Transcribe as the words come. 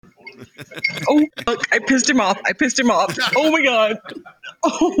Oh, look, I pissed him off. Oh my god.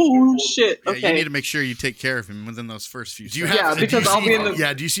 Oh shit. Yeah, Okay. you need to make sure you take care of him within those first few. Do you seconds. have? Yeah, because I'll be in the.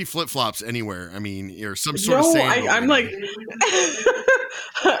 Yeah. Do you see flip flops anywhere? I mean, or some sort of No, sandal? I'm like,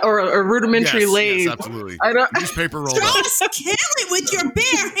 or a rudimentary lathe. Yes, absolutely. I don't. Newspaper roll up. Just kill it with your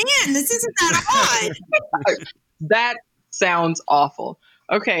bare hand. This isn't that hard. That sounds awful.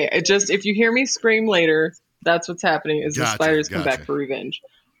 Okay, if you hear me scream later, that's what's happening. Is the Gotcha, spiders come gotcha. back for revenge?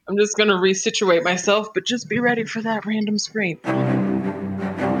 I'm just gonna resituate myself, but just be ready for that random scream.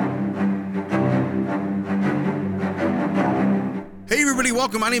 Hey everybody,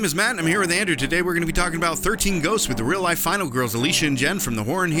 welcome. My name is Matt and I'm here with Andrew. Today we're going to be talking about 13 Ghosts with the real life final girls, Elicia and Gen from the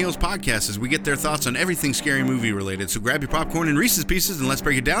Horror and Heels podcast as we get their thoughts on everything scary movie related. So grab your popcorn and Reese's Pieces and let's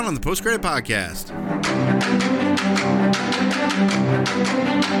break it down on the Post Credit Podcast.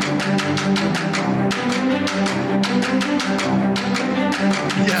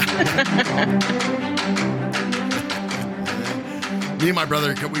 Me and my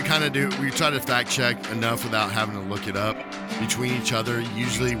brother, we try to fact check enough without having to look it up between each other.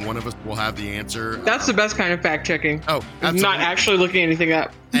 Usually one of us will have the answer. That's the best kind of fact checking. Oh, absolutely. Not actually looking anything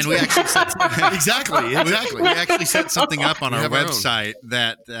up. And we actually set Exactly. we actually set something up on We our have our own. website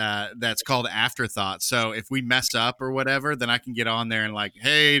that's called Afterthought. So if we mess up or whatever, then I can get on there and like,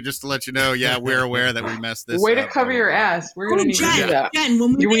 hey, just to let you know, yeah, we're aware that we messed this Way up. to cover your ass. We're gonna need to do that. Jen,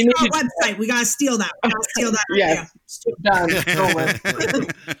 when we We make our need to- website, we gotta steal that. Yes. Done. Over.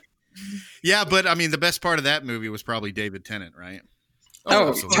 Yeah, but I mean, the best part of that movie was probably David Tennant, right? Oh,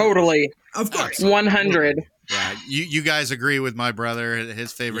 absolutely. totally. Of course. 100. Yeah, you guys agree with my brother.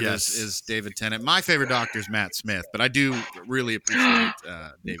 His favorite Yes. is David Tennant. My favorite doctor is Matt Smith, but I do really appreciate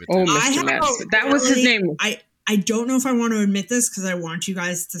David Oh, Tennant. I Mr. have Matt. a That was his really- name. I don't know if I want to admit this because I want you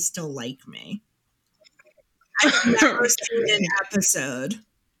guys to still like me. I've never seen an episode.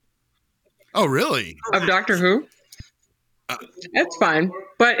 Oh, really? Of Doctor Who? That's fine.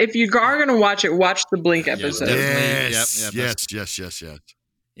 But if you are going to watch it, watch the Blink episode. Yes. Yep, Yes.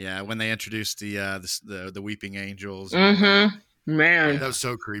 Yeah, when they introduced the Weeping Angels. Mm-hmm. Man. That was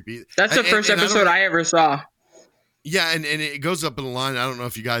so creepy. That's the And- first and I don't- episode I ever saw. Yeah, and it goes up in the line. I don't know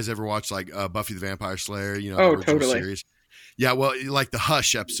if you guys ever watched like Buffy the Vampire Slayer, the Oh, original totally. series. Yeah, well, like the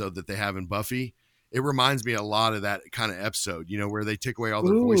Hush episode that they have in Buffy, it reminds me a lot of that kind of episode, where they take away all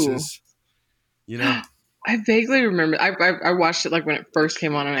their Ooh. voices. I vaguely remember. I watched it like when it first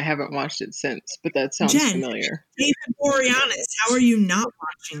came on, and I haven't watched it since. But that sounds Jen. familiar. David Boreanaz, how are you not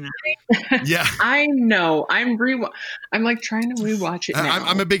watching that? Yeah. I know. I'm like trying to rewatch it now.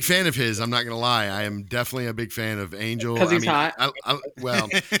 I'm a big fan of his. I'm not going to lie. I am definitely a big fan of Angel. 'Cause he's hot? Well,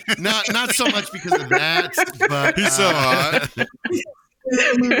 not so much because of that, but He's so hot.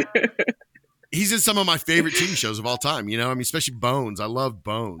 he's in some of my favorite TV shows of all time. Especially Bones. I love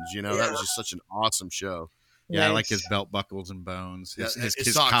Bones. That was just such an awesome show. Yeah, I like Nice. his belt buckles and bones. His, Yeah, his, his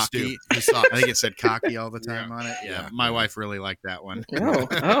his socks, cocky. too. His socks. I think it said cocky all the time on it. Yeah, Yeah. my wife really liked that one.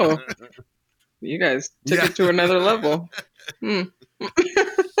 Oh. You guys took Yeah. it to another level.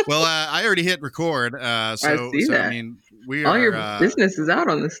 Well, I already hit record. see that. I mean, we All are. your business is out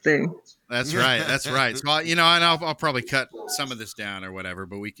on this thing. That's right. That's right. So and I'll probably cut some of this down or whatever,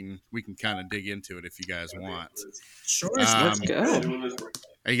 but we can kind of dig into it if you guys want. Sure. Um, Let's go.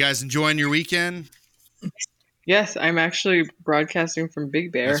 Are you guys enjoying your weekend? Yes, I'm actually broadcasting from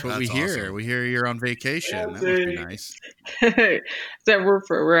Big Bear. That's what we That's hear. awesome. We hear you're on vacation. That must be nice. So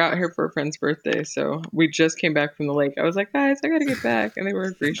we're out here for a friend's birthday, so we just came back from the lake. I was like, guys, I gotta get back, and they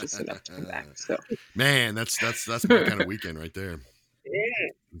were gracious enough to come back. So Man, that's my kind of weekend right there.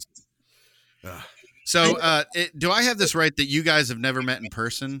 So, do I have this right that you guys have never met in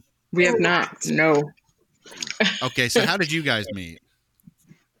person? we have not. No, Okay, so how did you guys meet?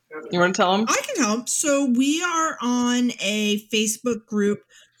 you want to tell them? I can help. So we are on a Facebook group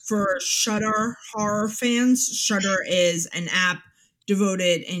for Shudder horror fans. Shudder is an app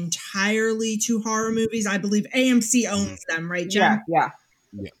devoted entirely to horror movies. I believe AMC owns them, right, Jen? Yeah.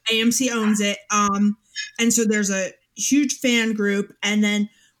 AMC owns it. And so there's a huge fan group. And then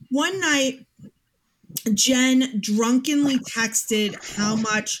one night, Jen drunkenly texted how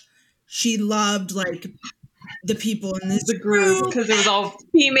much she loved like the people in this The group, because it was all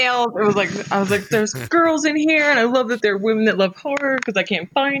females. It was like I was like, there's girls in here, and I love that there are women that love horror because I can't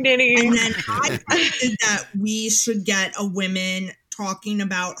find any. And then I texted that we should get a women talking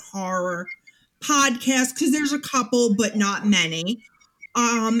about horror podcast because there's a couple, but not many.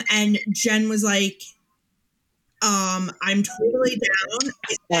 And Jen was like, I'm totally down.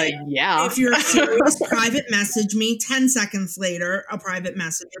 Yeah. If you're serious, private message me. 10 seconds later, a private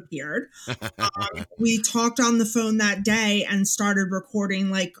message appeared. We talked on the phone that day and started recording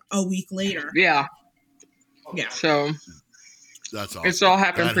like a week later. Yeah. Yeah. So That's awesome. it's all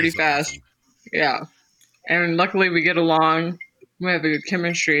happened That pretty is fast. awesome. Yeah. And luckily we get along. We have a good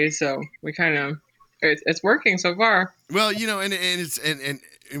chemistry, so we kind of it's working so far. Well, you know, and it's and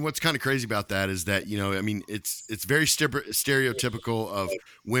what's kind of crazy about that is that, you know, I mean, it's very stereotypical of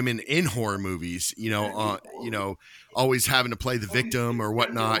women in horror movies, you know, always having to play the victim or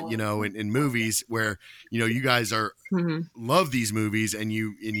whatnot, you know, in movies where, you know, you guys are love these movies and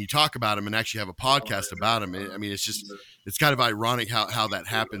you talk about them and actually have a podcast about them. I mean, it's kind of ironic how that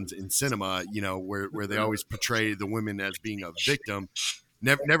happens in cinema, you know, where they always portray the women as being a victim.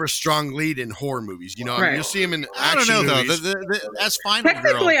 Never strong lead in horror movies. You know, I mean, you'll see them in action movies. That's Final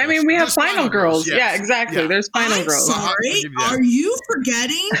Technically, Girl. I mean, we have There's Final Girls. Yes. Yeah, exactly. Yeah. There's Final I'm Girls. sorry. I'll give you that. Are you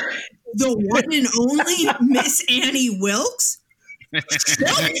forgetting the one and only Miss Annie Wilkes?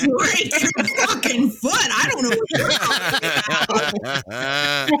 She'll break your fucking foot. I don't know what you're talking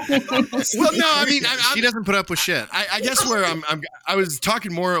about. Well, no, I mean, She doesn't put up with shit. I guess where I was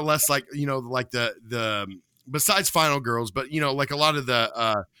talking more or less like, you know, like the besides Final Girls, but, you know, like a lot of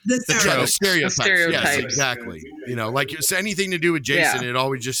the stereotypes. Yes, exactly. You know, like it's anything to do with Jason, it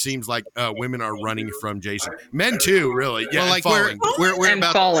always just seems like women are running from Jason. Men too, really. Yeah, Well, like falling. we're And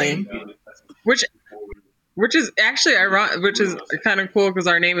about falling. Which is actually ironic, which is kind of cool because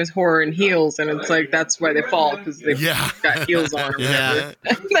our name is Horror and Heels, and it's like that's why they fall because they've got heels on or whatever.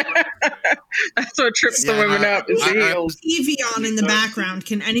 That's what trips the women up is the heels. TV on in the background.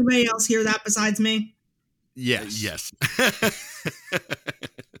 Can anybody else hear that besides me? Yes.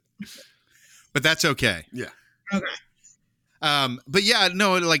 But that's okay. Yeah. Okay. But yeah,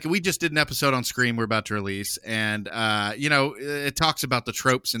 no, like we just did an episode on Scream we're about to release, and you know, it talks about the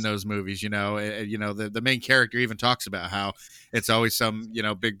tropes in those movies. You know, the main character even talks about how it's always some, you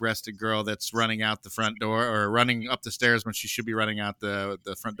know, big-breasted girl that's running out the front door or running up the stairs when she should be running out the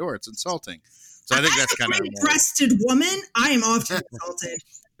front door. It's insulting. So I think that's kind of big-breasted woman. I am often insulted.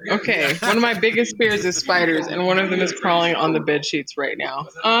 Okay, one of my biggest fears is spiders, and one of them is crawling on the bed sheets right now.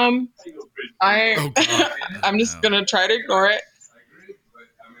 I'm just gonna try to ignore it.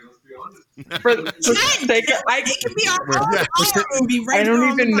 For the sake of, It could be a horror movie right I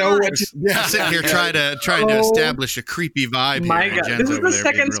don't even know what to I'm sitting here trying to establish a creepy vibe. My here. God, Jen's this is over the there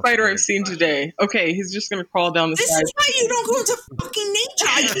second being real spider scared. I've seen today. Okay, he's just gonna crawl down the This side. is why you don't go into fucking nature.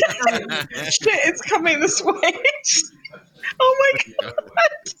 I can't tell you. Shit, it's coming this way. Oh my God.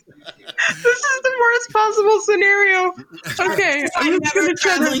 This is the worst possible scenario. Okay, I'm just never gonna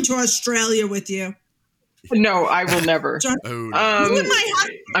try traveling to. to Australia with you. No, I will never. Oh,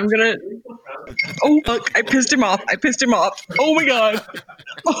 I'm gonna. Oh, look! I pissed him off. Oh my God.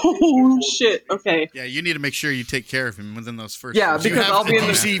 Oh shit. Okay. Yeah, you need to make sure you take care of him within those first. Yeah, few because years. I'll be in do the-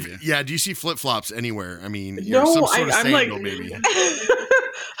 you see? Do you see flip flops anywhere? I mean, No, some sort of I'm sandal, like- maybe.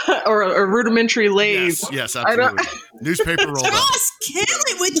 or a rudimentary lathe. Yes, I don't- absolutely. Newspaper rolled up. Just kill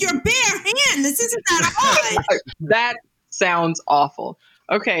it with your bare hand. This isn't that hard. That sounds awful.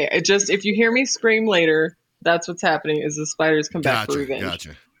 Okay, if you hear me scream later, that's what's happening. Is the spiders come back for revenge?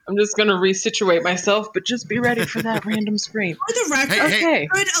 Gotcha. I'm just gonna resituate myself, but just be ready for that random scream. For the record, Okay.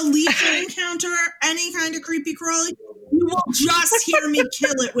 could Elicia encounter any kind of creepy crawly? You will just hear me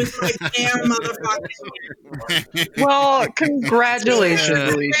kill it with my bare motherfucking hand. Well,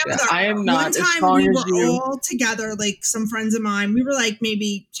 congratulations, Alicia. I am not One as time strong we as were you. all together, like some friends of mine. We were like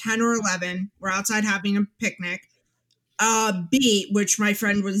maybe 10 or 11. We're outside having a picnic. Bee, which my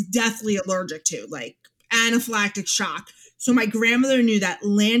friend was deathly allergic to, like anaphylactic shock. So my grandmother knew that,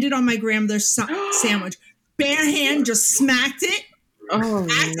 landed on my grandmother's sandwich. Bare hand just smacked it. Oh,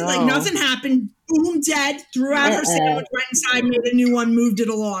 Acted no. like nothing happened. Boom, dead. Threw out her sandwich, went inside, made a new one, moved it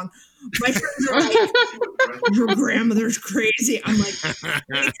along. My friends are like, your grandmother's crazy. I'm like, it's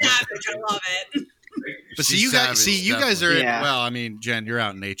savage. I love it. But She's you guys are in, Yeah. well, I mean, Jen, you're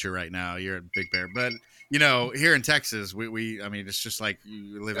out in nature right now. You're a Big Bear, but you know, here in Texas, we I mean, it's just like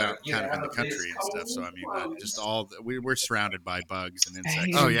you live out kind of in the country and stuff. So I mean, just we're surrounded by bugs and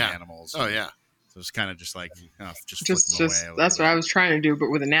insects Oh, and yeah. animals. Oh yeah. So it's kind of just like just flip them away. a little that's bit. what I was trying to do, but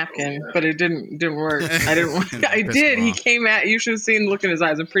with a napkin. But it didn't work. I didn't want. I Pissed did. him He off. came at. You should have seen the look in his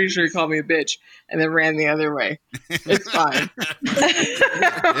eyes. I'm pretty sure he called me a bitch and then ran the other way. It's fine.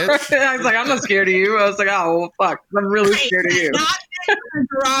 I was like, I'm not scared of you. I was like, oh well, fuck. I'm really scared of you. Not a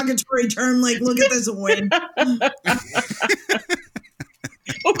derogatory term like, look at this win.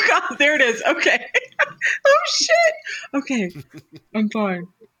 Oh God, there it is. Okay. Oh shit. Okay, I'm fine.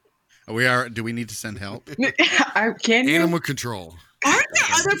 Do we need to send help? Can you? Animal control. Aren't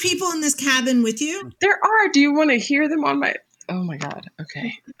there other people in this cabin with you? There are. Do you want to hear them on my? Oh my God.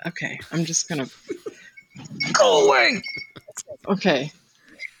 Okay. I'm just gonna go away. Okay.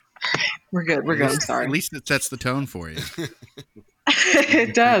 We're good. I'm sorry. At least it sets the tone for you.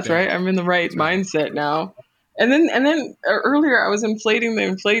 It does, right? I'm in the right mindset now. And then earlier I was inflating the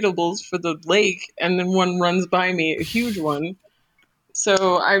inflatables for the lake, and then one runs by me, a huge one.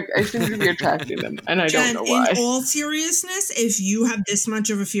 So I seem to be attracting them, and I don't know why. In all seriousness, if you have this much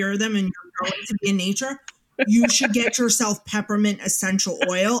of a fear of them and you're going to be in nature, you should get yourself peppermint essential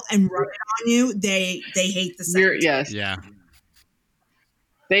oil and rub it on you. They hate the scent. Yes. Yeah.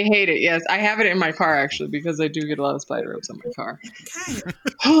 They hate it. Yes, I have it in my car actually because I do get a lot of spider webs on my car. Okay.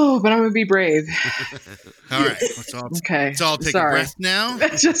 Oh, but I'm gonna be brave. All right. Let's all take a breath now.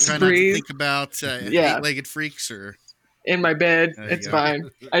 Just try breathe. Not to think about eight-legged freaks or in my bed. It's fine.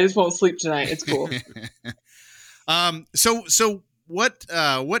 I just won't sleep tonight. It's cool. So what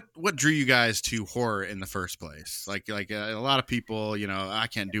drew you guys to horror in the first place? Like a lot of people, I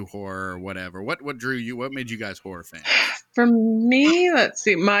can't do horror or whatever. What drew you? What made you guys horror fans? For me, let's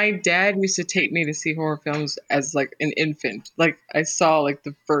see. My dad used to take me to see horror films as like an infant. Like I saw like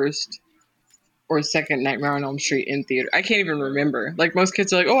the first or second Nightmare on Elm Street in theater. I can't even remember. Like most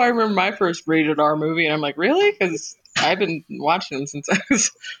kids are like, "Oh, I remember my first rated R movie," and I'm like, "Really?" Because I've been watching them since I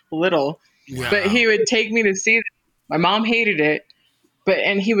was little. Wow. But he would take me to see them. My mom hated it,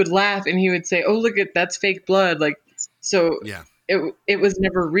 and he would laugh and he would say, "Oh, look at that's fake blood." Like so. Yeah. It was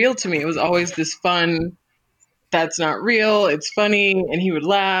never real to me. It was always this fun. That's not real. It's funny. And he would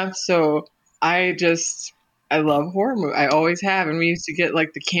laugh. So I love horror movies. I always have. And we used to get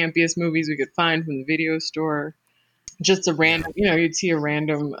like the campiest movies we could find from the video store. Just a random, you'd see a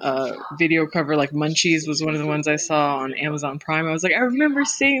random video cover. Like Munchies was one of the ones I saw on Amazon Prime. I was like, I remember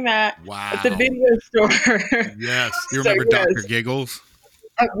seeing that at the video store. Yes. You remember Dr. Giggles?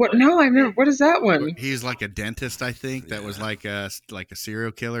 What? No, I remember. What is that one? He's like a dentist, I think. That was like a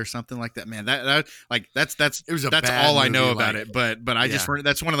serial killer or something like that. Man, that's all I know about it. But I just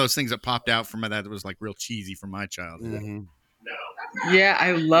that's one of those things that popped out from that was like real cheesy from my childhood. Mm-hmm. Yeah,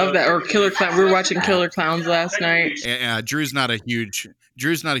 I love that. Or Killer Clown. We were watching Killer Clowns last night. Drew's not a huge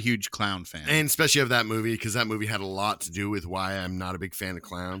clown fan, and especially of that movie because that movie had a lot to do with why I'm not a big fan of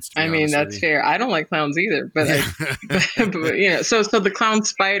clowns. I mean, that's fair. I don't like clowns either, but so the clown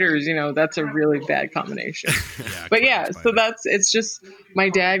spiders, that's a really bad combination. So it's just my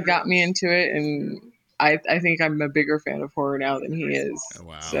dad got me into it, and I think I'm a bigger fan of horror now than he is. Oh,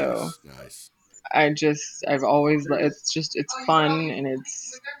 wow, so nice. I've always it's fun and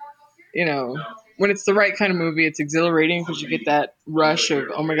it's when it's the right kind of movie, it's exhilarating because you get that rush of,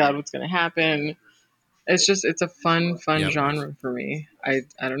 oh my God, what's going to happen? It's a fun genre for me. I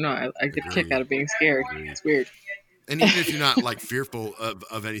don't know. I get a kick out of being scared. It's weird. And even if you're not like fearful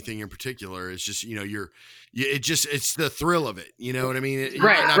of anything in particular, it's just, it's the thrill of it. You know what I mean?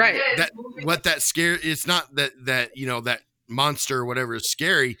 Right. It's not that that monster or whatever is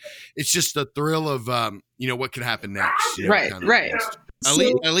scary. It's just the thrill of, what could happen next. Right.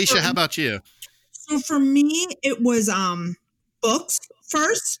 Alicia, how about you? So for me, it was books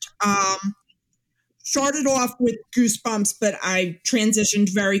first. Started off with Goosebumps, but I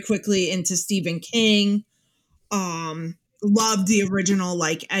transitioned very quickly into Stephen King. Loved the original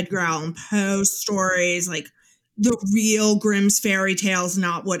like Edgar Allan Poe stories, like the real Grimm's fairy tales,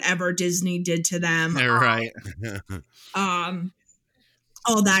 not whatever Disney did to them. Right.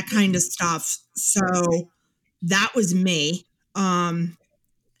 All that kind of stuff. So that was me. And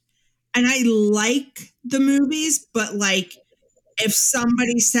I like the movies, but like if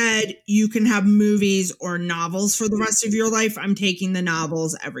somebody said you can have movies or novels for the rest of your life, I'm taking the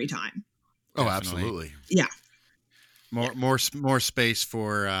novels every time. Oh, absolutely. Yeah. More space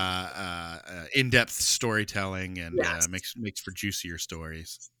for in-depth storytelling and makes for juicier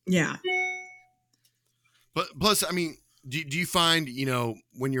stories. Yeah. But plus, I mean, do you find,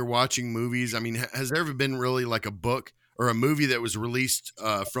 when you're watching movies, I mean, has there ever been really like a book or a movie that was released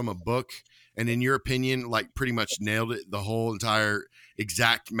from a book and in your opinion, like pretty much nailed it, the whole entire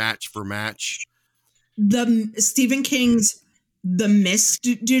exact match for match? The Stephen King's The Mist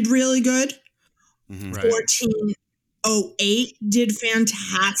did really good. Mm-hmm. 1408 did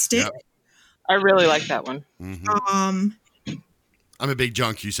fantastic. Yep. I really like that one. Mm-hmm. I'm a big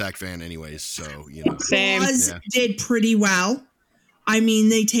John Cusack fan anyways, so, Same. Did pretty well. I mean,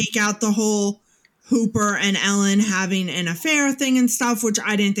 they take out the whole Hooper and Ellen having an affair thing and stuff, which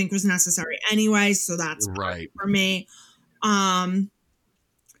I didn't think was necessary anyway, so that's right for me. I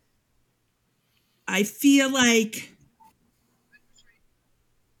feel like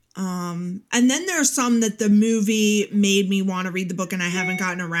And then there's some that the movie made me want to read the book and I haven't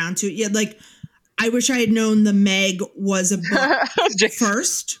gotten around to it yet. Like, I wish I had known The Meg was a book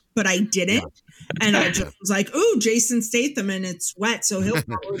first, but I didn't. And I just was like, "Ooh, Jason Statham, and it's wet, so he'll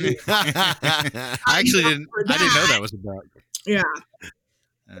probably." I didn't know that was a book. Yeah.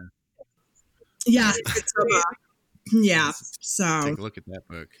 Yeah. It's a book. Yeah. So take a look at that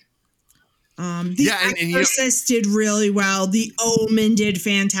book. The Exorcist did really well. The Omen did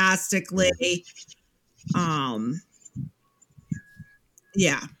fantastically.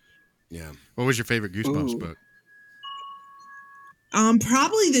 Yeah. Yeah. What was your favorite Goosebumps book?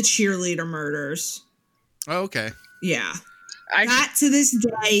 Probably the Cheerleader Murders. Oh, okay. Yeah. That to this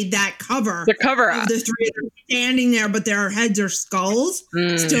day, that cover. The cover of the three of them standing there, but their heads are skulls.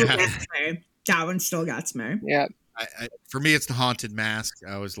 Still gets me. That one still gets me. Yeah. For me, it's the Haunted Mask.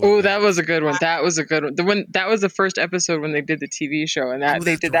 I was. Oh, that was a good one. That was a good one. That was the first episode when they did the TV show, and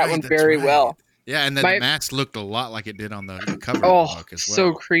they did that one very well. Yeah, and then the mask looked a lot like it did on the cover of the book as well.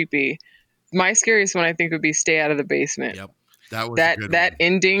 So creepy. My scariest one, I think, would be Stay Out of the Basement. Yep. That was that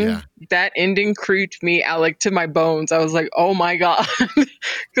ending. Yeah. That ending creeped me out like to my bones. I was like, oh my god,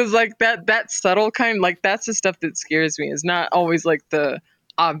 because like that subtle kind, like that's the stuff that scares me. It's not always like the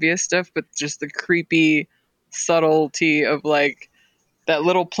obvious stuff, but just the creepy subtlety of like that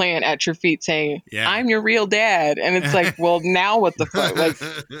little plant at your feet saying, I'm your real dad. And it's like, well, now what the fuck? Like,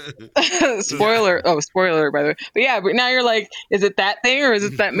 spoiler by the way. But now you're like, is it that thing or is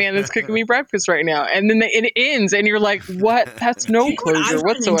it that man that's cooking me breakfast right now? And then it ends and you're like, what? That's no closure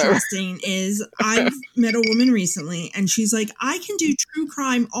whatsoever. Interesting is I've met a woman recently and she's like, I can do true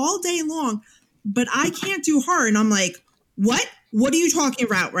crime all day long, but I can't do horror. And I'm like, what? What are you talking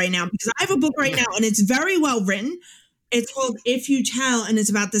about right now? Because I have a book right now and it's very well written. It's called If You Tell, and it's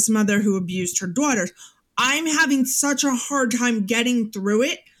about this mother who abused her daughters. I'm having such a hard time getting through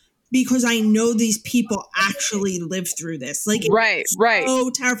it because I know these people actually lived through this. Like, it's so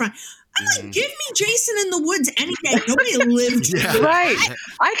terrifying. I'm like, give me Jason in the Woods any day. Nobody lived through that. Right.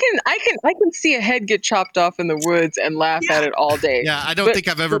 I can see a head get chopped off in the woods and laugh at it all day. Yeah, I don't think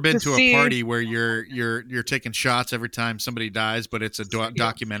I've ever been to a party where you're taking shots every time somebody dies, but it's a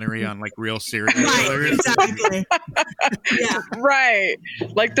documentary on like real serial killers. Exactly. Right.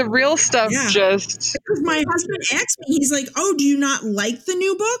 Like the real stuff just. Because my husband asked me, he's like, "Oh, do you not like the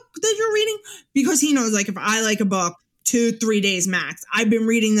new book that you're reading?" Because he knows, like, if I like a book, 2-3 days max. I've been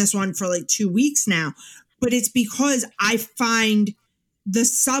reading this one for like 2 weeks now, but it's because I find the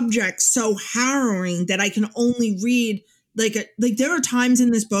subject so harrowing that I can only read like there are times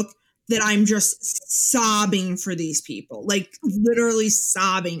in this book that I'm just sobbing for these people, like literally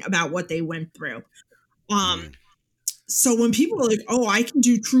sobbing about what they went through. So when people are like, "Oh, I can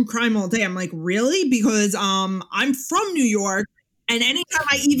do true crime all day," I'm like, really? Because I'm from New York. And anytime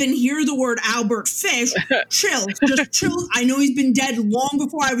I even hear the word Albert Fish, chills, just chills. I know he's been dead long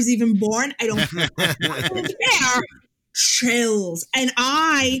before I was even born. I don't care. Chills. And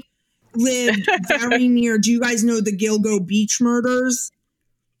I lived very near. Do you guys know the Gilgo Beach murders?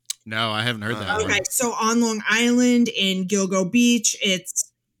 No, I haven't heard that. Okay, so on Long Island in Gilgo Beach,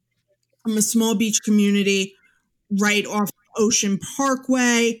 it's from a small beach community right off Ocean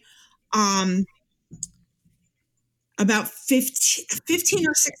Parkway. About 15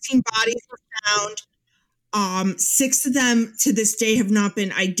 or 16 bodies were found. 6 of them to this day have not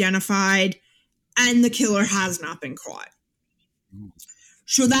been identified, and the killer has not been caught.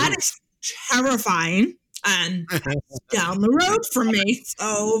 So that is terrifying and down the road from me.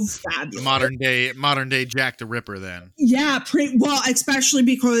 So fabulous. Modern day Jack the Ripper then. Yeah, well, especially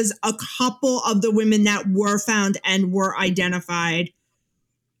because a couple of the women that were found and were identified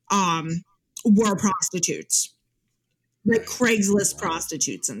were prostitutes. Like Craigslist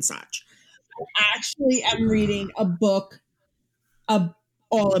prostitutes and such. I actually am reading a book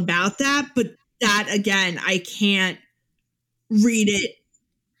all about that, but that again, I can't read it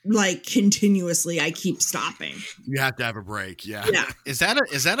like continuously. I keep stopping. You have to have a break. Yeah. Is that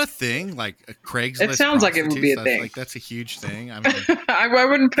a thing? Like a Craigslist? It sounds like it would be a thing. Like that's a huge thing. I mean, I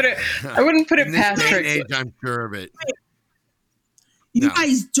wouldn't put it. I wouldn't put it past Craigslist. I'm sure of it. You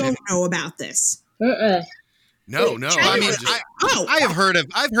guys don't know about this. No. I mean, I've heard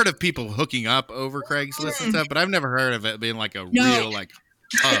of people hooking up over Craigslist and stuff, but I've never heard of it being like a real like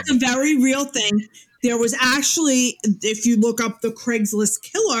hub. It's a very real thing. There was actually, if you look up the Craigslist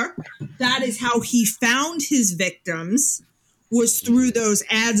killer, that is how he found his victims, was through those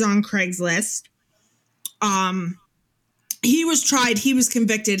ads on Craigslist. He was tried, he was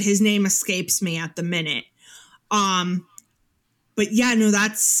convicted. His name escapes me at the minute. But yeah, no,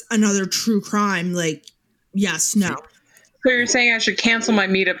 that's another true crime. Like, yes, no. So you're saying I should cancel my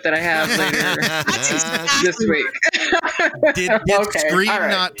meetup that I have later this week? Did Okay, Scream all right.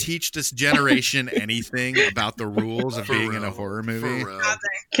 not teach this generation anything about the rules of being in a horror movie?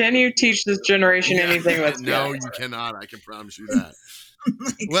 Can you teach this generation anything? Let's No, you cannot. I can promise you that.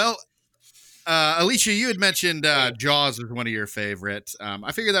 Well, Elicia, you had mentioned Jaws was one of your favorites.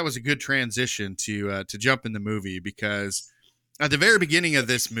 I figured that was a good transition to jump in the movie because at the very beginning of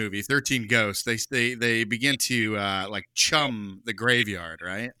this movie, 13 Ghosts, they begin to like chum the graveyard,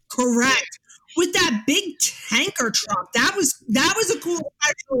 right? Correct. With that big tanker truck. That was a cool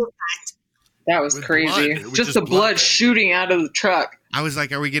actual effect. That was With crazy. blood. It was Just the blood shooting out of the truck. I was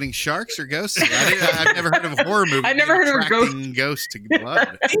like, are we getting sharks or ghosts? I've never heard of a horror movie. I never heard of a attracting ghosts to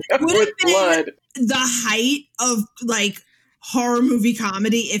blood. It would With have been blood. the height of like horror movie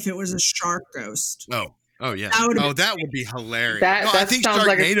comedy if it was a shark ghost. Oh yeah. That would have Oh, that would be hilarious. That, No, that I think sounds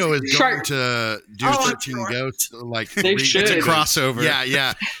like Sharknado a is going to do Oh, I'm 13 sure. Ghosts. Like They should. It's a Good. crossover.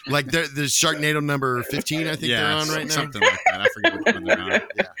 Yeah. Like there's Sharknado number 15. I think they're on right now. Something like that. I forget which one they're on.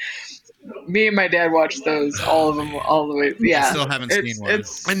 Me and my dad watched those, all of them, all the way. Yeah, I still haven't seen one.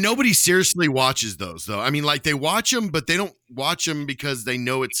 And nobody seriously watches those, though. I mean, like they watch them, but they don't watch them because they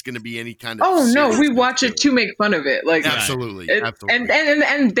know it's going to be any kind of. Oh no, we seriousness watch it to make fun of it. Like Absolutely, it- absolutely.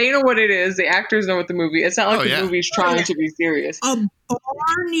 and they know what it is. The actors know what the movie. It's not like Oh, the yeah. movie's trying to be serious. a bar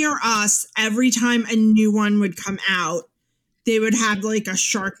near us. Every time a new one would come out, they would have like a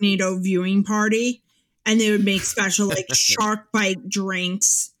Sharknado viewing party, and they would make special like shark bite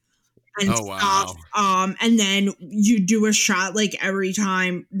drinks and Oh, wow. stuff. And then you do a shot like every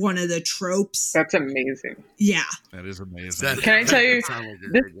time one of the tropes. That's amazing. Yeah. That is amazing. Can I tell you, Sounds like a This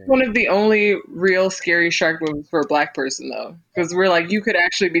great is game. one of the only real scary shark movies for a black person, though, because we're like, you could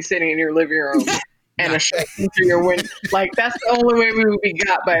actually be sitting in your living room and a shark through your window. Like that's the only way we would be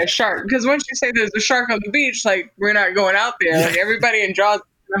got by a shark. Because once you say there's a shark on the beach, like we're not going out there. Like everybody in Jaws,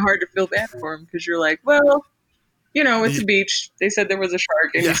 it's kinda hard to feel bad for him because you're like, well, you know, it's a beach. They said there was a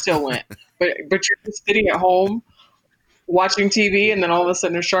shark, and you still went. But you're just sitting at home watching TV, and then all of a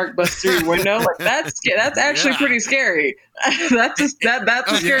sudden a shark busts through your window. Like that's actually pretty scary. That's a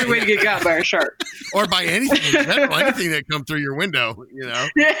scary way to get got by a shark. Or by anything in general, anything that come through your window, you know.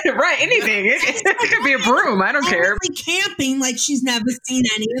 Yeah, right. Anything. It could be a broom. I don't care. Like camping, like she's never seen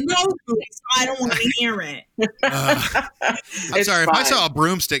any of those movies, so I don't want to hear it. I'm It's sorry. If I fine. saw a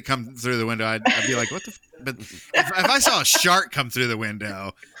broomstick come through the window, I'd be like, "What the?" But if I saw a shark come through the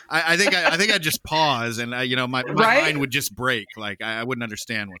window, I think I'd just pause, and my Right? mind would just break. Like I wouldn't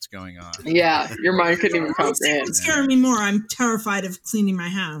understand what's going on. Yeah, your mind couldn't even What's comprehend. scaring me more? I'm terrified of cleaning my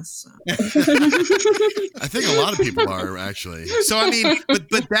house. So. I think a lot of people are actually. So I mean,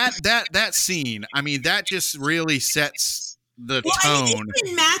 but that scene, I mean, that just really sets the Well, tone.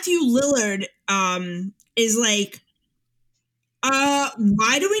 even Matthew Lillard is like,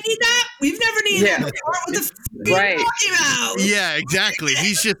 why do we need that? We've never needed Yeah. that before. What the f- are Right. you talking about? Yeah, exactly.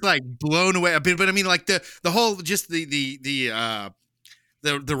 He's just like blown away. But I mean, like the whole just the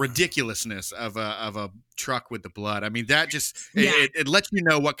ridiculousness of a truck with the blood. I mean, that just Yeah. it lets you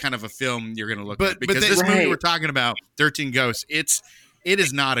know what kind of a film you're going to look But- at. Because but they- this movie Right. we're talking about, 13 Ghosts, it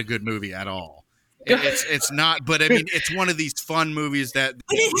is not a good movie at all. It's not. But I mean, it's one of these fun movies that.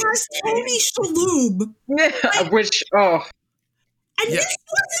 But it has Tony Shalhoub, Yeah, which and Yeah. this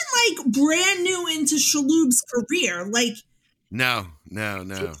wasn't like brand new into Shalhoub's career. Like, No.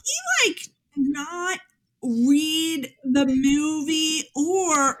 like not read the movie,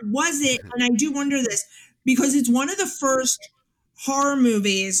 or was it? And I do wonder this because it's one of the first horror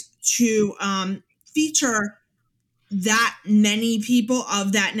movies to feature that many people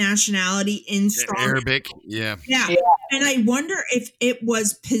of that nationality in strong. Arabic. Yeah. Yeah. Yeah. And I wonder if it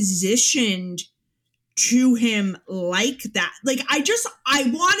was positioned to like that. Like, I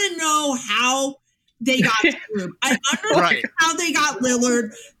want to know how they got through. I understand Right. how they got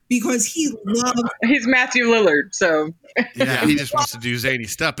Lillard because he loves. he's Matthew Lillard, so Yeah, he just wants to do zany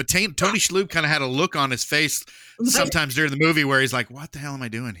stuff. But Tony Shalhoub kind of had a look on his face sometimes during the movie where he's like, "What the hell am I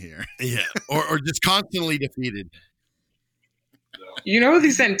doing here?" Yeah. Or just constantly defeated. you know who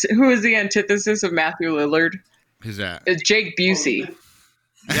is the antithesis of Matthew Lillard? Who's that? It's Jake Busey.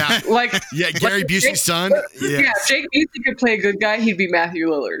 Yeah. Like Yeah. Gary like, Busey's son. yeah, Jake Busey could play a good guy. He'd be Matthew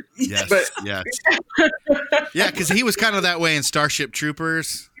Lillard. Yes. But- yes. Yeah, because he was kind of that way in Starship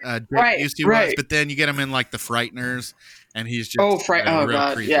Troopers. Jake Right, Busey right. was, but then you get him in like The Frighteners, and he's just Oh, real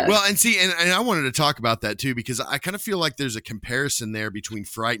God, creepy. yeah. Well, and see, and I wanted to talk about that too because I kind of feel like there's a comparison there between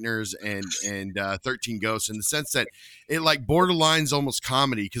Frighteners and 13 Ghosts in the sense that it like borderlines almost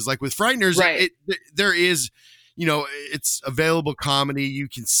comedy because like with Frighteners, Right. there is, it's available comedy. You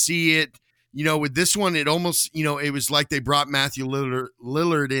can see it. with this one, it almost, it was like they brought Matthew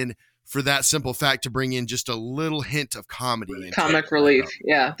Lillard in for that simple fact to bring in just a little hint of comedy. Comic relief.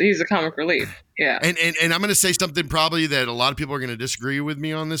 Yeah. He's a comic relief. Yeah. And I'm going to say something probably that a lot of people are going to disagree with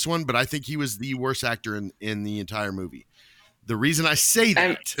me on this one, but I think he was the worst actor in the entire movie. The reason I say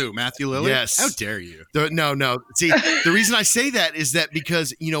that. Who, Matthew Lillard? Yes. How dare you? No. See, the reason I say that is that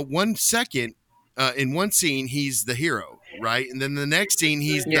because, 1 second in one scene, he's the hero, right? And then the next scene,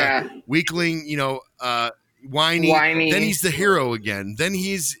 he's the weakling, whiny. Then he's the hero again. Then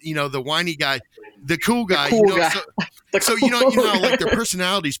he's, the whiny guy, the cool guy. So how like their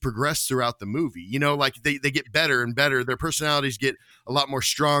personalities progress throughout the movie. Like they get better and better. Their personalities get a lot more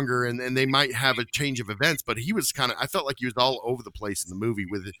stronger, and they might have a change of events. But he was I felt like he was all over the place in the movie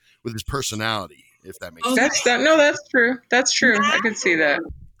with his personality. If that makes sense. That's true. That's true. I can see that.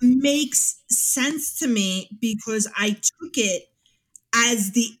 Makes sense to me because I took it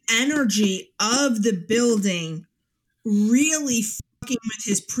as the energy of the building really fucking with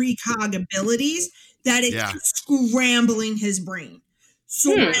his precog abilities that it's scrambling his brain.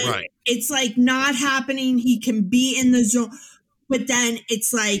 So it's like not happening. He can be in the zone, but then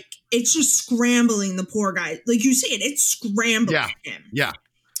it's like, it's just scrambling the poor guy. Like you said, it's scrambling him. Yeah.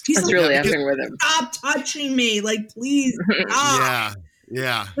 He's really effing with him. Stop touching me. Like, please stop.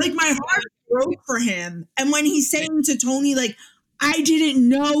 Yeah. Like my heart broke for him. And when he's saying to Tony, like, I didn't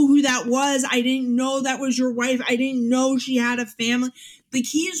know who that was. I didn't know that was your wife. I didn't know she had a family. Like,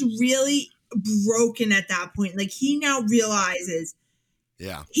 he is really broken at that point. Like, he now realizes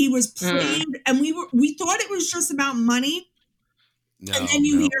he was played and we thought it was just about money. No, and then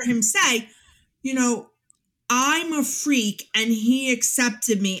you hear him say, I'm a freak and he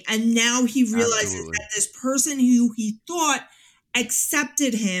accepted me. And now he realizes that this person who he thought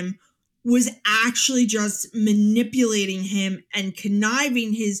accepted him was actually just manipulating him and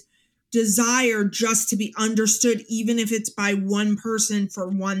conniving his desire just to be understood, even if it's by one person for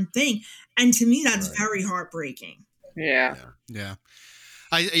one thing. And to me, that's very heartbreaking. Yeah.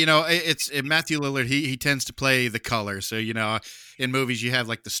 It's Matthew Lillard. He tends to play the color. So, in movies you have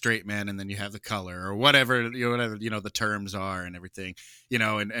like the straight man and then you have the color or whatever the terms are and everything,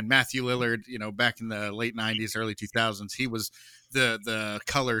 and Matthew Lillard, back in the late 90s, early 2000s, he was the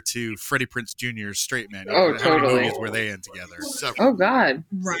color to Freddie Prinze Jr.'s straight man. Oh, totally. Movies were they in together? Oh God.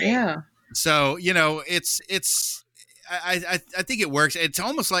 Right. Yeah. So, I think it works. It's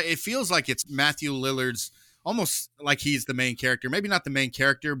almost like, it feels like it's Matthew Lillard's, almost like he's the main character, maybe not the main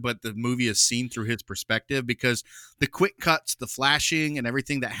character, but the movie is seen through his perspective because the quick cuts, the flashing and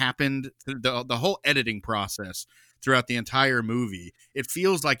everything that happened, the whole editing process throughout the entire movie, it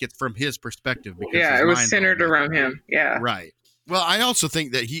feels like it's from his perspective. Because it was centered around him. Yeah. Right. Well, I also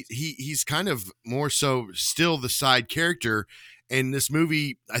think that he's kind of more so still the side character. And this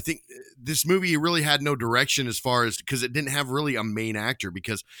movie, I think this movie really had no direction as far as, because it didn't have really a main actor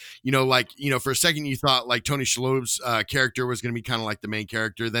because, for a second you thought like Tony Shalhoub's character was going to be kind of like the main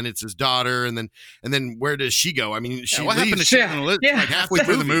character. Then it's his daughter. And then where does she go? I mean, what happened to Shannon Liz? Like halfway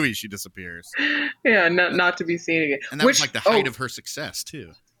through the movie, she disappears. Yeah. Not to be seen again. And that was like the height of her success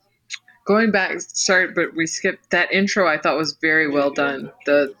too. Going back, sorry, but we skipped that intro. I thought was very well done.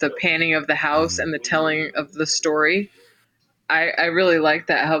 The panning of the house and the telling of the story. I really like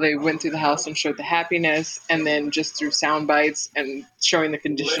that, how they went through the house and showed the happiness, and then just through sound bites and showing the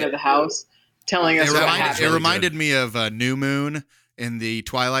condition of the house, telling us what happened. It reminded me of New Moon in the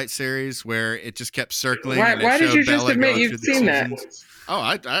Twilight series, where it just kept circling. Why did you just admit you've seen that? Oh,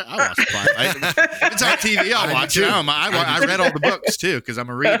 I watched Twilight. It's on TV. I'll watch it. I read all the books too because I'm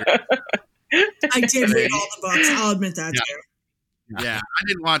a reader. I did read all the books. I'll admit that too. Yeah, I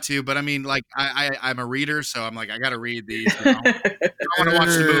didn't want to, but I mean, like, I'm a reader, so I'm like, I got to read these. I want to watch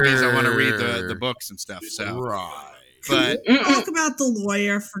the movies. I want to read the books and stuff. So, but talk about the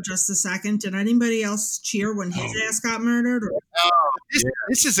lawyer for just a second. Did anybody else cheer when his ass got murdered?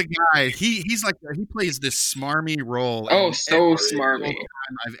 This is a guy. He's like, he plays this smarmy role. Oh, so smarmy.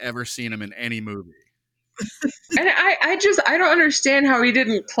 Time I've ever seen him in any movie. And I don't understand how he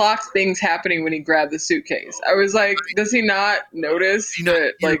didn't clock things happening when he grabbed the suitcase. I was like, does he not notice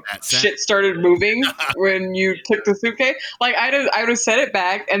that shit started moving when you took the suitcase? Like I would have set it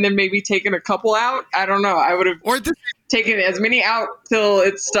back and then maybe taken a couple out. I don't know. I would have taken as many out till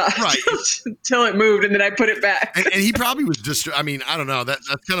it stopped, till it moved, and then I put it back. And he probably was just. I mean, I don't know. That's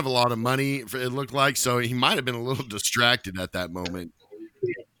kind of a lot of money. It looked like, so he might have been a little distracted at that moment.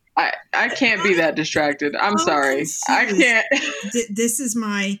 I can't be that distracted. I'm sorry. Confused. I can't. This is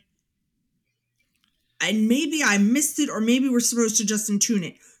my... And maybe I missed it, or maybe we're supposed to just tune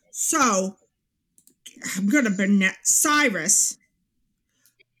it. So, I'm going to bring Cyrus.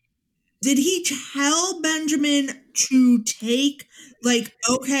 did he tell Benjamin to take, like,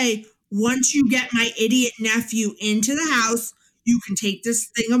 okay, once you get my idiot nephew into the house, you can take this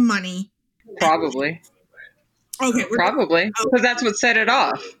thing of money? Probably. Okay. Probably. Because that's what set it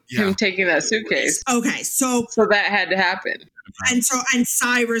off. Yeah. Him taking that suitcase. Okay. So that had to happen. And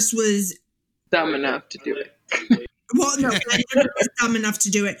Cyrus was dumb enough to do it. Well, no, Benjamin was dumb enough to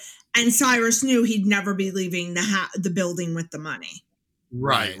do it. And Cyrus knew he'd never be leaving the building with the money.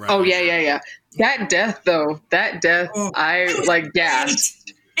 Right. Oh, yeah. That death, though. I, like,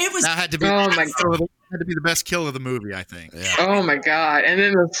 gasped. It was. That had to be. Oh, my God. Had to be the best kill of the movie, I think. Yeah. Oh, my God. And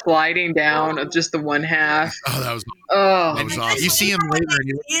then the sliding down of just the one half. Oh, that was You see him later.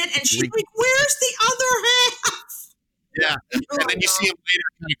 And she's like, where's the other half? Yeah. And then you see him later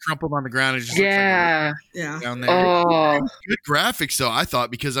kind of crumpled on the ground. And just yeah. Down there. Oh. Good graphics, though, I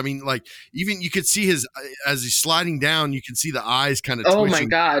thought, because, I mean, like, even you could see as he's sliding down, you can see the eyes kind of twitching. Oh, my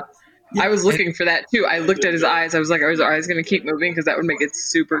God. I was looking for that, too. I looked at his eyes. I was like, are his eyes going to keep moving? Because that would make it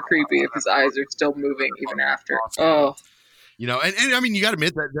super creepy if his eyes are still moving even after. Oh. You know, and I mean, you got to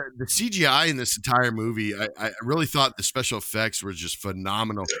admit that the CGI in this entire movie, I really thought the special effects were just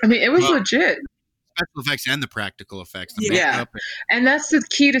phenomenal. I mean, it was legit. Special effects and the practical effects. Yeah. And that's the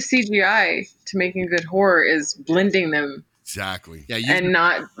key to CGI, to making good horror, is blending them. Exactly. Yeah, and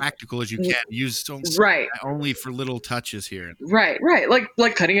not practical as you can. Use only for little touches here. Right.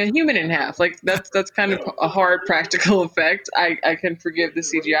 Like cutting a human in half. Like that's kind of a hard practical effect. I can forgive the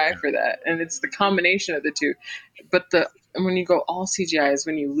CGI for that, and it's the combination of the two. But when you go all CGI is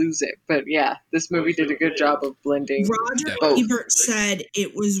when you lose it. But yeah, this movie did a good job of blending. Roger Ebert said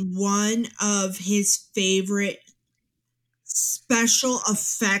it was one of his favorite special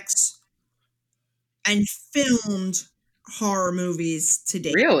effects and filmed horror movies to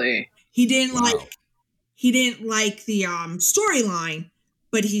date. Really? He didn't like the storyline,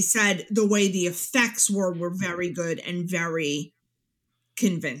 but he said the way the effects were very good and very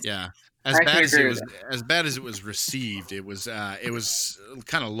convincing. Yeah. As bad as it was received, it was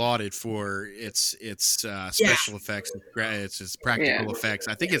kind of lauded for its special effects, its practical effects.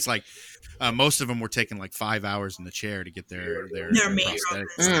 I think it's like most of them were taking like 5 hours in the chair to get their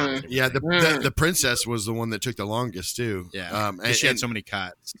prosthetics. Yeah, the princess was the one that took the longest too. Yeah, and she had so many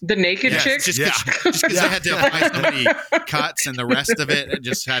cuts. The naked chick, just because they had to apply so many cuts, and the rest of it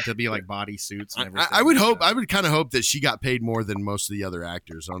just had to be like body suits and everything. I would kind of hope that she got paid more than most of the other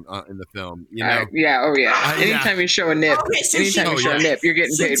actors in the film. You know? Anytime you show a nip, a nip, you're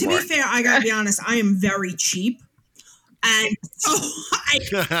getting paid more. To be fair, I gotta be honest, I am very cheap. And so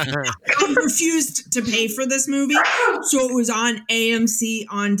I refused to pay for this movie. So it was on AMC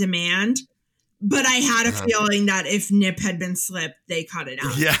on demand. But I had a feeling that if nip had been slipped, they cut it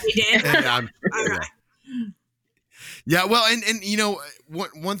out. Yeah. They did? All right. Yeah, well, and you know,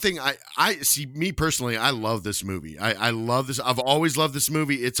 one thing I see, me personally, I love this movie. I love this. I've always loved this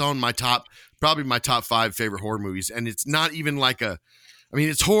movie. It's on probably my top 5 favorite horror movies. And it's not even like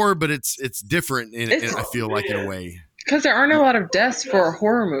it's horror, but it's different. I feel like in a way. Because there aren't a lot of deaths for a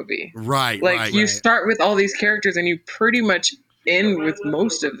horror movie. Right. You start with all these characters and you pretty much end with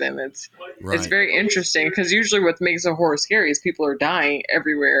most of them. It's very interesting because usually what makes a horror scary is people are dying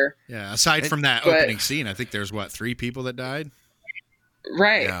everywhere. Yeah. Aside from that opening scene, I think there's 3 people that died.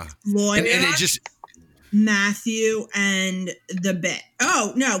 Right. Yeah. Lloyd, and it just Matthew and the bitch.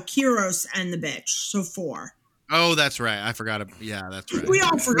 Oh no, Kiros and the bitch. So 4. Oh, that's right. I forgot. Yeah, that's right. We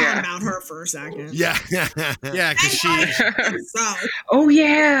all forgot about her for a second. Yeah. Yeah, because oh,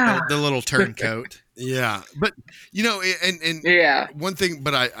 yeah. The little turncoat. Yeah. But, you know, and yeah. One thing,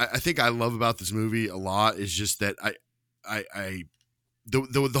 but I think I love about this movie a lot is just that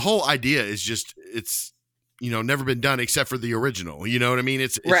the whole idea is just, it's, you know, never been done except for the original. You know what I mean?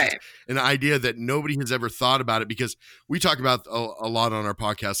 It's right. An idea that nobody has ever thought about it, because we talk about a lot on our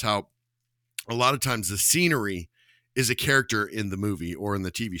podcast how a lot of times the scenery is a character in the movie or in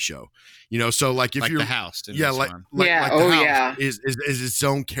the TV show, you know? So like if like you're the house, like the house is its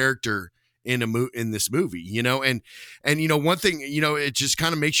own character in this movie, you know? And, you know, one thing, you know, it just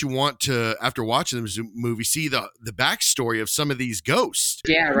kind of makes you want to, after watching this movie, see the backstory of some of these ghosts.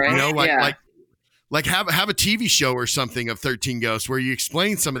 Yeah. Right. You know, like have a TV show or something of 13 Ghosts where you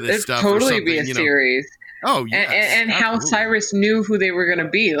explain some of this stuff. Totally be a series. Oh, yeah. And how Cyrus knew who they were going to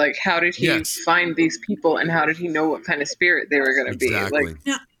be. Like, how did he find these people, and how did he know what kind of spirit they were going to be? Like,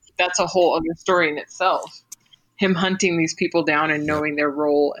 that's a whole other story in itself. Him hunting these people down and knowing their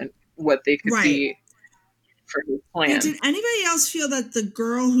role and what they could be for his plan. Did anybody else feel that the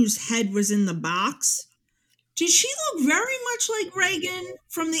girl whose head was in the box, did she look very much like Reagan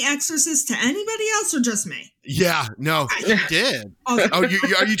from The Exorcist to anybody else, or just me? Yeah, no, she did. Oh, are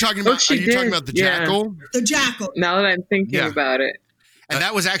you talking about? Are you talking about the jackal? The jackal. Now that I'm thinking about it, and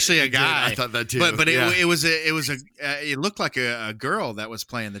that was actually a guy. I thought that too. But it looked like a girl that was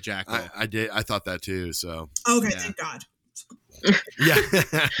playing the jackal. I did. I thought that too. So okay, thank God. Yeah,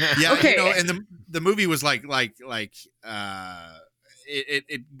 yeah. Okay. And the movie was like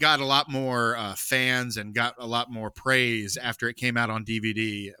it got a lot more fans and got a lot more praise after it came out on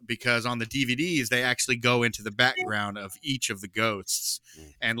DVD, because on the DVDs they actually go into the background of each of the ghosts,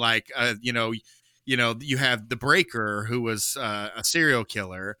 and you have the Breaker, who was a serial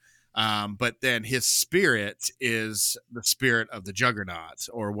killer, but then his spirit is the spirit of the Juggernaut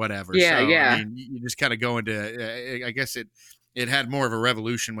or whatever. Yeah, so, yeah. I mean, you just kind of go into. I guess it had more of a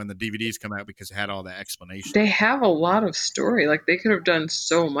revolution when the DVDs come out because it had all that explanation. They have a lot of story. Like, they could have done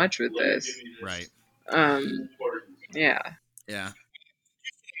so much with this. Right. Yeah. Yeah.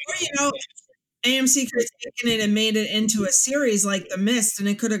 Or, AMC could have taken it and made it into a series like The Mist, and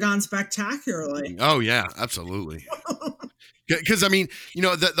it could have gone spectacularly. Oh, yeah, absolutely. Because, I mean,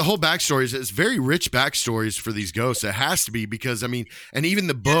 the whole backstory is very rich backstories for these ghosts. It has to be, because, I mean, and even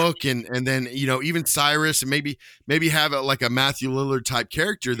the book and then, even Cyrus, and maybe have a Matthew Lillard type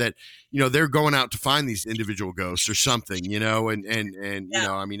character that, they're going out to find these individual ghosts or something, and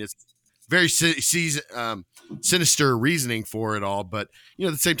I mean, it's very sinister reasoning for it all. But,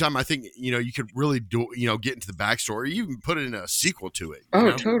 at the same time, I think, you could really get into the backstory. You even put it in a sequel to it.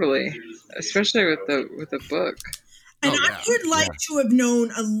 Oh, totally. Especially with the book. And I would like to have known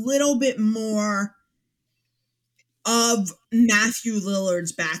a little bit more of Matthew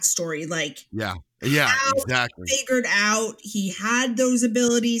Lillard's backstory. Like, how exactly. he figured out he had those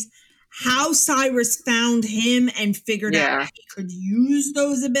abilities, how Cyrus found him and figured out he could use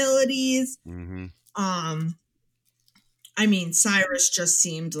those abilities. Mm-hmm. I mean, Cyrus just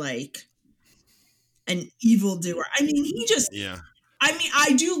seemed like an evildoer. I mean, he just... Yeah. I mean,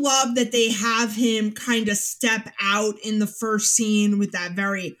 I do love that they have him kind of step out in the first scene with that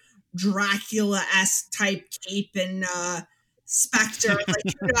very Dracula-esque type cape and specter. Like,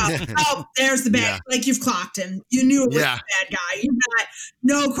 oh, there's the bad. Like, you've clocked him. You knew it was the bad guy. You got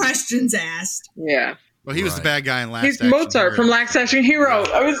no questions asked. Yeah. Well, he was the bad guy in Last He's Action Mozart Hero. from Last Action Hero.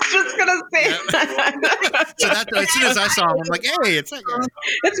 I was just going to say that. So as soon as I saw him, I'm like, hey, it's that guy.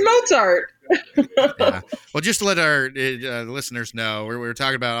 It's Mozart. Yeah. Well, just to let our listeners know, we're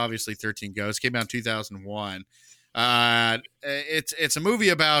talking about, obviously, 13 Ghosts. Came out in 2001. It's a movie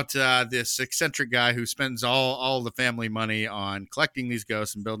about this eccentric guy who spends all the family money on collecting these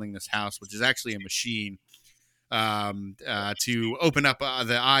ghosts and building this house, which is actually a machine to open up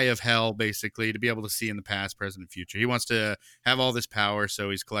the eye of hell, basically, to be able to see in the past, present, and future. He wants to have all this power, so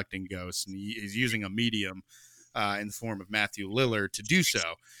he's collecting ghosts, and he's using a medium in the form of Matthew Lillard to do so.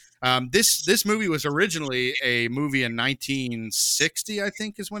 This movie was originally a movie in 1960, I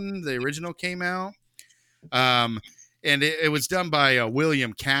think, is when the original came out. And it was done by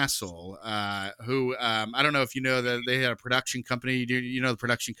William Castle, who I don't know if you know that they had a production company. You know the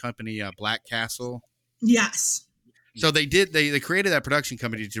production company Black Castle? Yes. So they created that production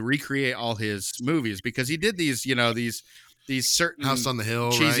company to recreate all his movies, because he did these certain House on the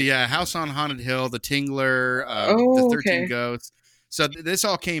Hill, cheesy, right? House on Haunted Hill, The Tingler, The 13 Ghosts. So this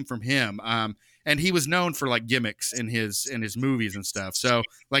all came from him. And he was known for like gimmicks in his movies and stuff. So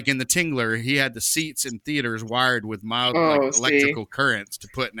like in The Tingler, he had the seats in theaters wired with mild electrical currents to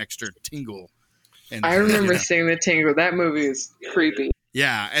put an extra tingle. I remember seeing The Tingler. That movie is creepy.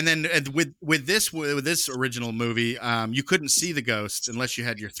 Yeah, and then with this original movie, you couldn't see the ghosts unless you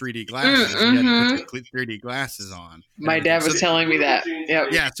had your 3D glasses. You had to put your 3D glasses on. My dad was telling me that. Yep.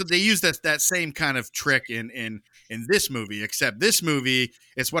 Yeah, so they used that same kind of trick in this movie, except this movie,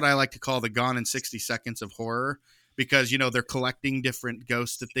 it's what I like to call the Gone in 60 Seconds of horror, because they're collecting different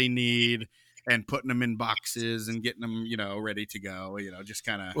ghosts that they need and putting them in boxes and getting them, ready to go, just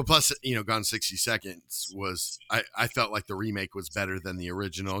kind of. Well, plus, Gone 60 Seconds was, I felt like the remake was better than the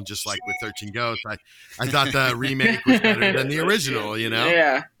original, just like with 13 Ghosts. I thought the remake was better than the original,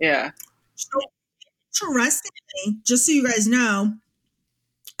 Yeah, yeah. So, interestingly, just so you guys know,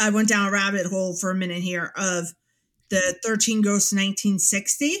 I went down a rabbit hole for a minute here of the 13 Ghosts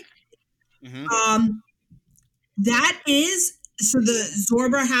 1960. Mm-hmm. That is... So the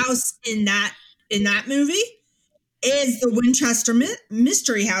Zorba house in that movie is the Winchester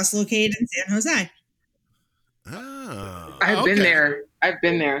Mystery House located in San Jose. Oh, I've been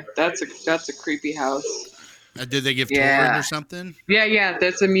there. That's a creepy house. Did they give tours or something? Yeah.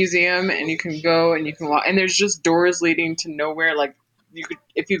 That's a museum, and you can go and you can walk. And there's just doors leading to nowhere, like you could,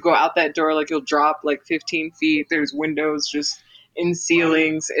 if you go out that door, like you'll drop like 15 feet. There's windows just in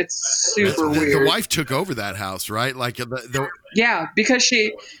ceilings. It's super weird. The wife took over that house, right? Like yeah, because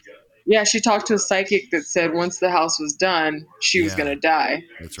she talked to a psychic that said once the house was done, she was going to die.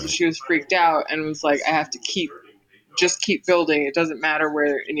 That's right. So she was freaked out and was like, I have to keep building. It doesn't matter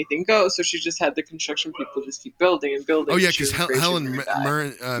where anything goes. So she just had the construction people just keep building and building. Oh yeah, because Helen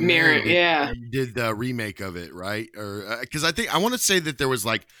Mirren did the remake of it, right? Or because I want to say that there was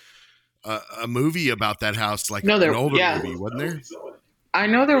like a movie about that house, like an older movie, wasn't there? I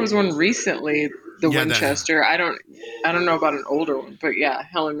know there was one recently, the Winchester. I don't know about an older one, but yeah,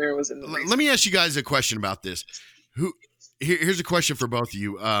 Helen Mirren was in the Let me ask you guys a question about this. Here's a question for both of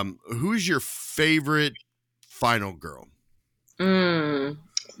you. Who is your favorite final girl?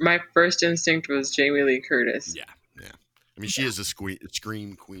 My first instinct was Jamie Lee Curtis. Yeah. I mean, she is a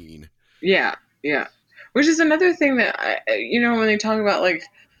scream queen. Yeah. Which is another thing that when they talk about like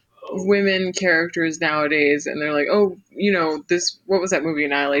women characters nowadays, and they're like, oh, what was that movie,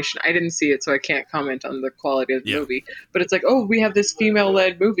 Annihilation? I didn't see it, so I can't comment on the quality of the movie. But it's like, oh, we have this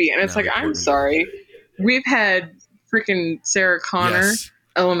female-led movie, and it's like, I'm sorry, we've had freaking Sarah Connor,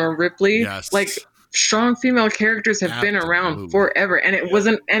 Eleanor Ripley, like strong female characters have been around forever, and it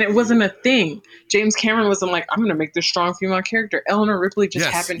wasn't a thing. James Cameron wasn't like, I'm going to make this strong female character. Eleanor Ripley just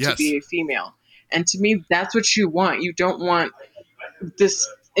happened to be a female, and to me, that's what you want. You don't want this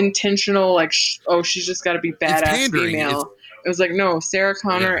intentional like, she's just got to be badass female. It was like, no, Sarah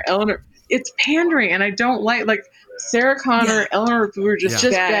Connor, Eleanor. It's pandering, and I don't like Sarah Connor, Eleanor Ripley were just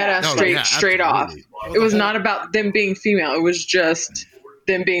badass straight off. It was not about them being female. It was just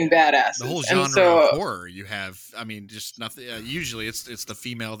them being badass. The whole genre of horror you have, I mean, just nothing. Usually, it's the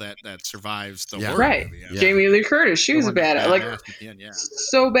female that survives the horror. Right. Movie. Jamie Lee Curtis, she was a badass, like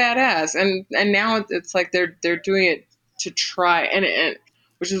so badass, and now it's like they're doing it to try and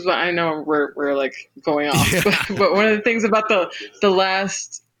which is what I know we're like going off. But one of the things about the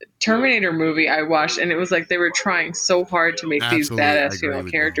last Terminator movie I watched, and it was like they were trying so hard to make these badass female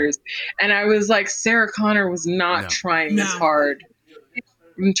characters, and I was like, Sarah Connor was not trying this hard.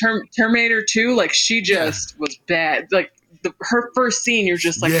 In Terminator 2, like she just was bad. Like her first scene, you're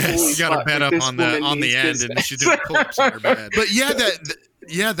just like, holy you got to bet up on the end, and she did pull-ups on her bed. But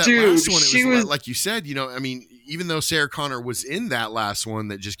that dude, last one, it was like you said, I mean, even though Sarah Connor was in that last one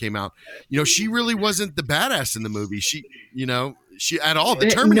that just came out, she really wasn't the badass in the movie. She at all. The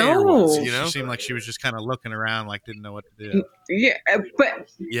Terminator was, She seemed like she was just kind of looking around, like didn't know what to do.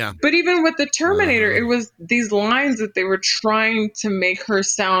 But even with the Terminator, it was these lines that they were trying to make her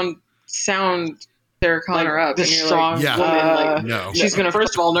sound Sarah Connor up, the strong woman. Like, no, she's gonna.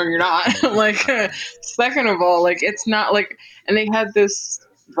 First of all, no, you're not. Like, second of all, like it's not like. And they had this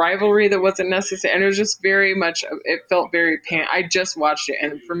rivalry that wasn't necessary, and it was just very much. It felt very I just watched it,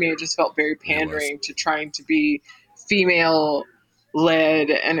 and for me, it just felt very pandering to trying to be female led,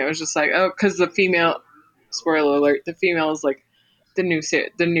 and it was just like, oh, because the female. Spoiler alert: the female is like the new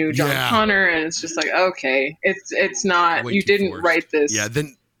John Connor, and it's just like, okay, it's not. You didn't write this. Yeah.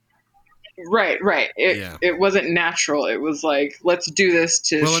 Then. Right. It wasn't natural. It was like, let's do this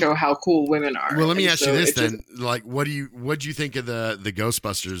to show how cool women are. Well, let me ask you this then. Like, what do you think of the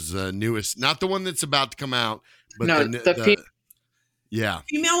Ghostbusters newest? Not the one that's about to come out, but the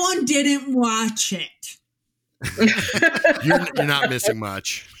female one. Didn't watch it. You're not missing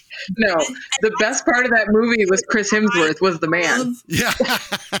much. No, the best part of that movie was Chris Hemsworth was the man. Love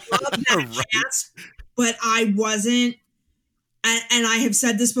that cast, but I wasn't. And I have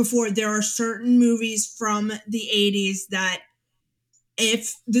said this before, there are certain movies from the 80s that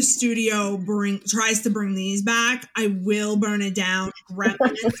if the studio tries to bring these back, I will burn it down.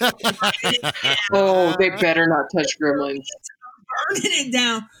 Gremlins. Oh, they better not touch Gremlins. Burning it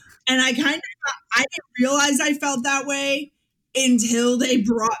down. And I didn't realize I felt that way until they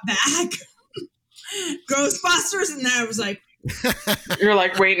brought back Ghostbusters, and then I was like, you're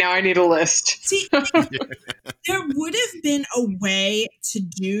like, wait, now I need a list. See, there would have been a way to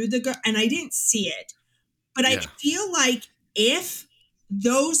do and I didn't see it, but I feel like if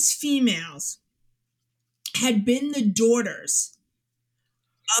those females had been the daughters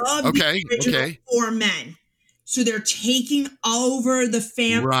of the original four men, so they're taking over the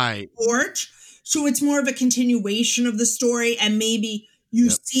family porch, so it's more of a continuation of the story, and maybe you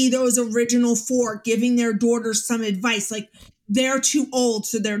see those original four giving their daughters some advice, like they're too old,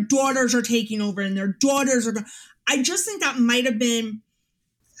 so their daughters are taking over, and their daughters are. I just think that might have been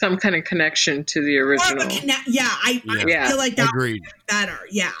some kind of connection to the original. I feel like that would be better.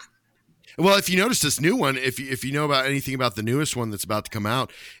 Yeah. Well, if you notice this new one, if you know about anything about the newest one that's about to come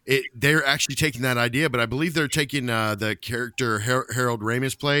out, they're actually taking that idea, but I believe they're taking the character Harold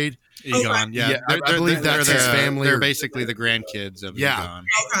Ramis played. Egon, yeah. I believe that's his family. They're basically the grandkids of Egon.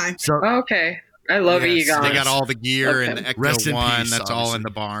 Okay. So, Okay. I love Egon. They got all the gear and the Rest in Ecto One. peace, That's obviously. all in the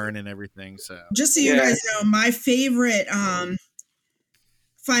barn and everything. So Just so you guys know, my favorite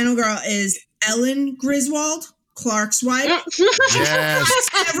final girl is Ellen Griswold, Clark's wife. yes.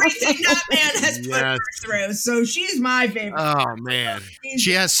 Everything that man has put her through. So she's my favorite. Oh man.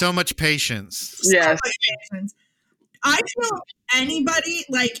 she has so much patience. Yes. I feel anybody,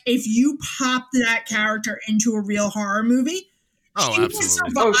 like, if you popped that character into a real horror movie, Oh, she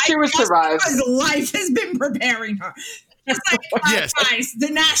absolutely. She would survive. Because life has been preparing her. It's like, Yes. guys, the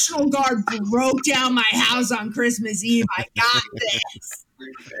National Guard broke down my house on Christmas Eve. I got this.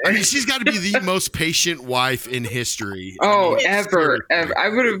 I mean, she's got to be the most patient wife in history. Oh, I mean, ever. I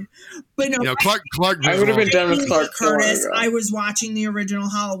would have. But no, You know, Clark I would have been done with Jamie Clark. Lee Curtis. I was watching the original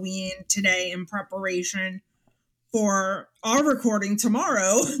Halloween today in preparation for our recording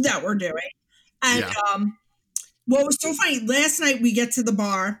tomorrow that we're doing. And what was so funny, last night we get to the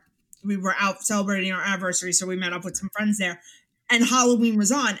bar. We were out celebrating our anniversary, so we met up with some friends there. And Halloween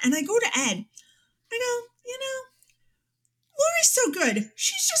was on. And I go to Ed. I go, Lori's so good.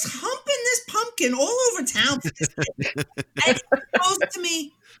 She's just humping this pumpkin all over town. And he goes to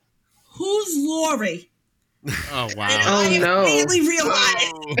me, who's Lori? Oh wow! And Oh, I no. immediately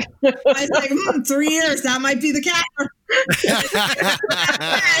realized. I was like, 3 years. That might be the capper.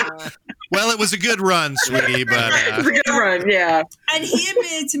 Well, it was a good run, sweetie, but It's a good run, yeah. And he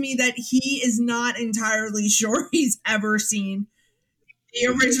admitted to me that he is not entirely sure he's ever seen the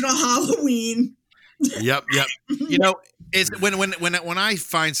original Halloween. Yep. you know, it's when I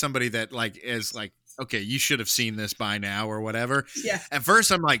find somebody that like is like, okay, you should have seen this by now or whatever. Yeah. At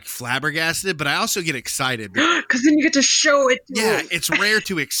first, I'm like flabbergasted, but I also get excited. Because then you get to show it to Yeah, him. it's rare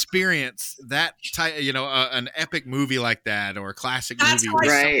to experience that type, an epic movie like that or a classic That's movie.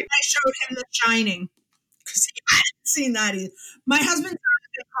 how Right. I showed him The Shining. Because I hadn't seen that either. My husband's not a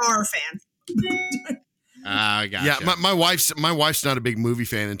big horror fan. I gotcha. Yeah, my wife's not a big movie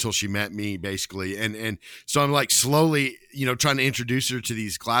fan until she met me, basically, and so I'm like slowly, trying to introduce her to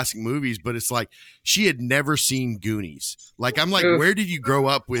these classic movies, but it's like she had never seen Goonies. Like I'm like, where did you grow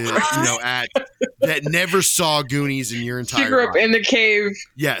up with, at that never saw Goonies in your entire? She grew up life? in the cave.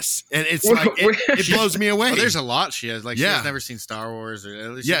 Yes, and it's like it blows me away. Well, there's a lot she has. Like she Yeah. has never seen Star Wars, or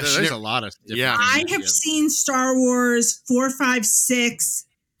at least Yeah, there's a lot of. Different Yeah. things I she have has. seen Star Wars 4, 5, 6.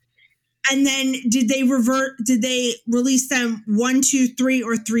 And then did they release them 1, 2, 3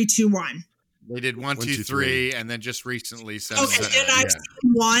 or 3, 2, 1? They did 1, 2, 3, and then just recently 7. Okay, then I've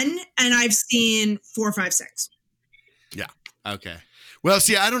seen 1 and I've seen 4, 5, 6. Okay. Well,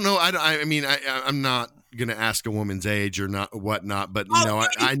 see, I don't know. I mean, I'm not gonna ask a woman's age or not whatnot, but I know.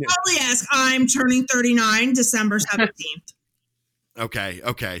 Probably ask. I'm turning 39 December 17th.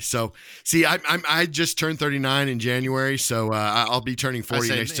 Okay. So, see, I just turned 39 in January, so I'll be turning 40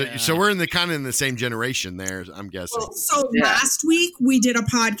 next. So we're in the same generation there, I'm guessing. Well, so last week we did a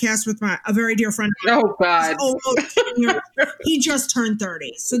podcast with a very dear friend. Oh, God. Almost 10 years. He just turned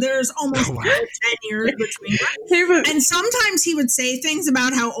 30, so there's almost 10 years between us. And sometimes he would say things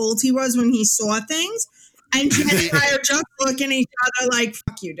about how old he was when he saw things, and Jen and I are just looking at each other like,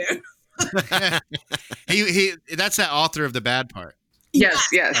 "Fuck you, dude." he that's that author of The Bad Part. Yes.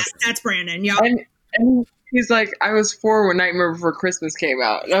 That's Brandon. Yeah. And he's like, I was 4 when Nightmare Before Christmas came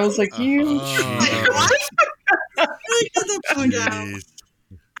out. And I was like, you.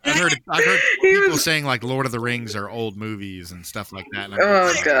 I've heard people saying like Lord of the Rings are old movies and stuff like that. And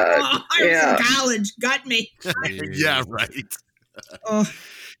Oh, God. I was in college. Got me. Yeah, right. Oh.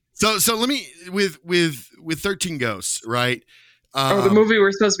 So let me with 13 Ghosts, right? The movie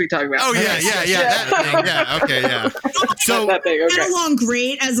we're supposed to be talking about. Oh yeah. That thing. Yeah. Okay. Yeah. So that thing. We Okay. get along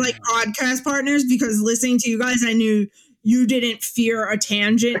great as like podcast partners because listening to you guys, I knew you didn't fear a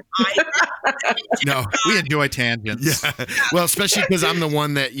tangent either. no, We enjoy tangents. yeah. Well, especially because I'm the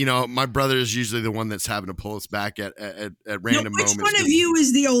one that my brother is usually the one that's having to pull us back at random Which moments. one of you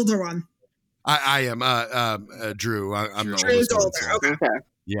is the older one? I am Drew. I'm the Drew's oldest one, older. so- Okay.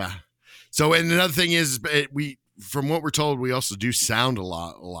 Yeah. So, and another thing is, from what we're told, we also do sound a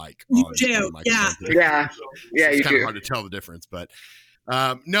lot alike. You on do, microphones. Yeah, It's you kind of do. hard to tell the difference, but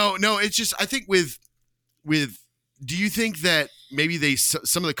no, it's just I think with do you think that maybe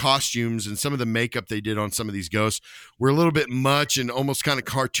some of the costumes and some of the makeup they did on some of these ghosts were a little bit much and almost kind of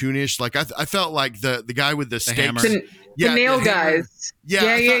cartoonish? Like I felt like the guy with the stakes, hammer. The nail the hammer. guys.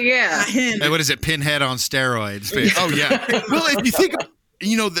 Yeah, Yeah. Him. Hey, what is it? Pinhead on steroids. Oh yeah. Well,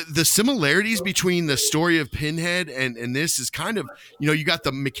 you know, the similarities between the story of Pinhead and this is kind of, you know, you got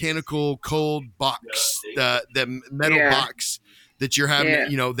the mechanical cold box, the metal box that you're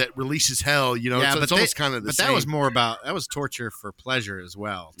having, you know, that releases hell, you know, it's almost kind of the same. That was more about, that was torture for pleasure as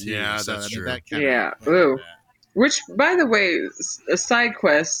well, too. Yeah, so, that's true. Ooh. Which, by the way, a side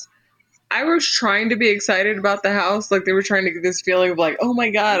quest, I was trying to be excited about the house. Like, they were trying to get this feeling of like, oh my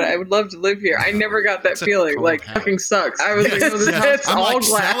God, I would love to live here. I never got that feeling. Like, fucking sucks. I was like, no, it's all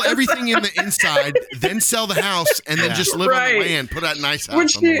glass. Sell everything in the inside, then sell the house, and then just live on the land. Put a nice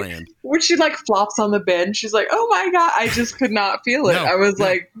house on the land. When she, like, flops on the bed, she's like, oh my God. I just could not feel it. I was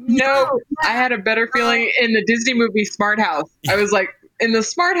like, no. I had a better feeling in the Disney movie Smart House. I was like, in the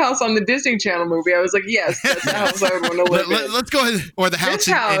Smart House on the Disney Channel movie, I was like, yes, that's the house I would want to live in. Let's go ahead. Or the house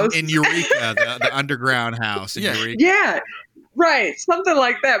in Eureka, the underground house in Eureka. Yeah, right. Something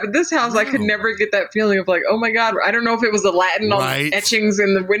like that. But this house, I could never get that feeling of like, oh my God, I don't know if it was the Latin on etchings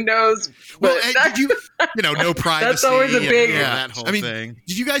in the windows. But did you know, no privacy. That's always a big... that whole thing.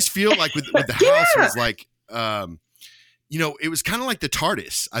 Did you guys feel like with the house was like... you know, it was kind of like the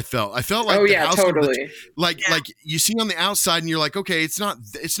TARDIS. I felt like the house totally. Like you see on the outside and you're like, okay, it's not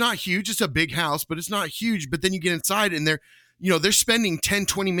huge. It's a big house, but it's not huge. But then you get inside and they're spending 10,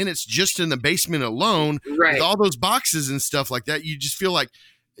 20 minutes just in the basement alone with all those boxes and stuff like that. You just feel like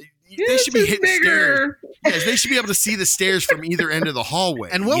they should be hitting stairs. Yes, they should be able to see the stairs from either end of the hallway.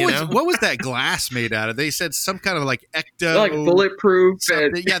 And what was that glass made out of? They said some kind of like like bulletproof.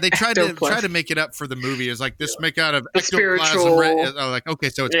 Yeah, they tried to make it up for the movie. It's like this make out of spiritual. Like, okay,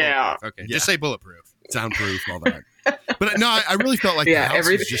 so it's bulletproof. Okay, just say bulletproof, soundproof, all that. But no, I really felt like the house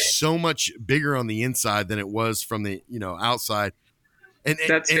was just so much bigger on the inside than it was from the outside. And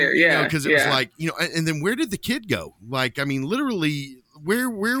that's fair, yeah, because it was like and then where did the kid go? Like, I mean, literally.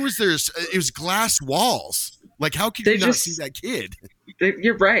 Where was there? It was glass walls. Like, how could you not see that kid?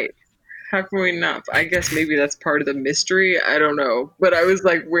 You're right. How can we not? I guess maybe that's part of the mystery. I don't know. But I was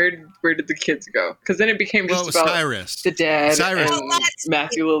like, where did the kids go? Because then it became just about Cyrus. The dad and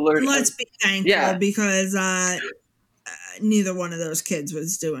Matthew Lillard. Let's be thankful because neither one of those kids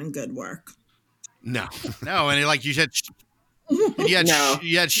was doing good work. No, and like you said, you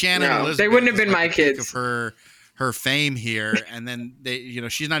had Shannon. No, Elizabeth, they wouldn't have been my kids. Of her fame here, and then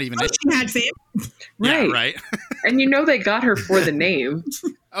she's not even. She had fame, right? Yeah, right. And they got her for the name.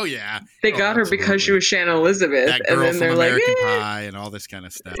 Oh yeah, they got her because she was Shannon Elizabeth, that girl and then from they're American like, Pie and all this kind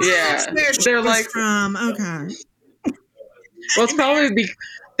of stuff. Yeah, they're like, okay. Well, it's probably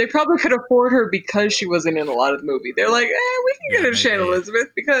they probably could afford her because she wasn't in a lot of the movie. They're like, we can get her Shannon Elizabeth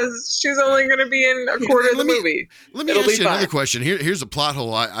because she's only going to be in a quarter of the movie. Let me ask you another question. Here's a plot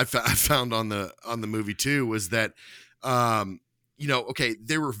hole I found on the movie too, was that, okay,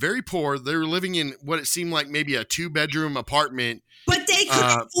 they were very poor. They were living in what it seemed like maybe a 2-bedroom apartment. But they could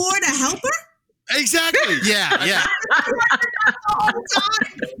afford a helper? Exactly. Yeah.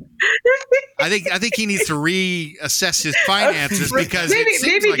 I think he needs to reassess his finances because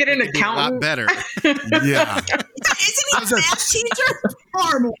maybe get an accountant. A lot better. Yeah. Isn't he a math teacher?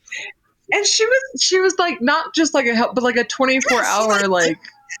 Horrible. And she was like not just like a help, but like a 24-hour like.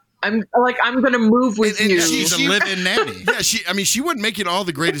 I'm going to move with you. She's a live-in nanny. Yeah, she wasn't making all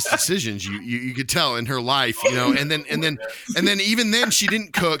the greatest decisions. You could tell in her life, and then even then she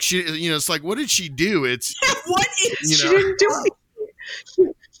didn't cook. She, it's like, what did she do? It's what is she didn't do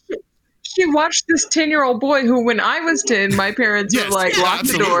anything. She watched this 10-year-old boy who, when I was 10, my parents were like, lock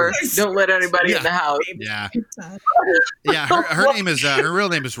the door, don't let anybody in the house. Yeah. Yeah, her name is her real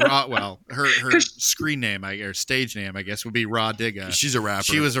name is Raw. Well, her screen name, or stage name, I guess, would be Raw Digga. She's a rapper.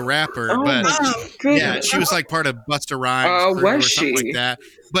 She was a rapper, but she was like part of Busta Rhymes crew or something like that.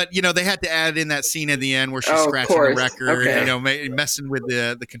 But they had to add in that scene at the end where she's scratching the record, messing with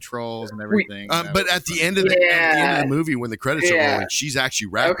the controls and everything. But at the end of the movie, when the credits are rolling, she's actually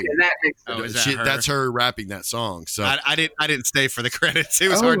rapping. Okay, that makes sense. Oh, is that her? That's her rapping that song. So I didn't stay for the credits. It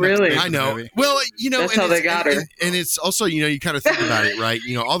was hard. Really? I know. Well, that's how they got her. And it's also, you kind of think about it, right?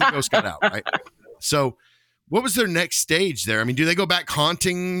 All the ghosts got out, right? So, what was their next stage there? I mean, do they go back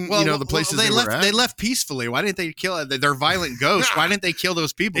haunting, the places they left? Were at? They left peacefully. Why didn't they kill? They're violent ghosts. Why didn't they kill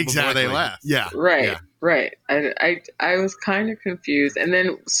those people before they left? Yeah. Right. I was kind of confused. And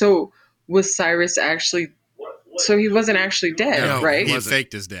then, so was Cyrus actually? So he wasn't actually dead, right? He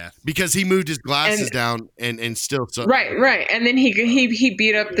faked his death because he moved his glasses down and still. Right. And then he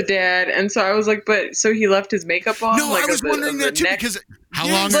beat up the dad, and so I was like, but so he left his makeup on. No, I was wondering that too because how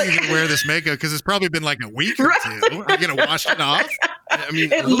long are you gonna wear this makeup? Because it's probably been like a week or two. Are you gonna wash it off? I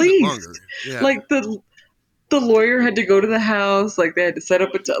mean, at least longer. Yeah. Like the lawyer had to go to the house. Like they had to set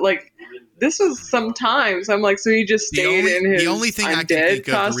up this was sometimes. I'm like, so he just stayed in his the only thing I can think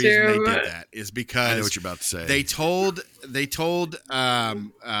of the reason they did that is because I know what you're about to say. They told Tony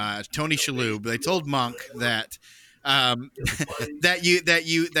Shalhoub, they told Monk that that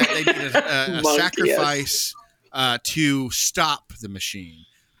they needed a Monk, sacrifice to stop the machine,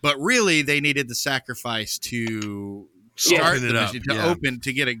 but really they needed the sacrifice to start the machine, to open,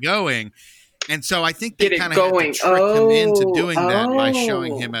 to get it going. And so I think they kind of had to trick him into doing that by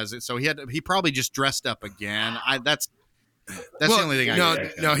showing him as it. So he probably just dressed up again. That's the only thing I know.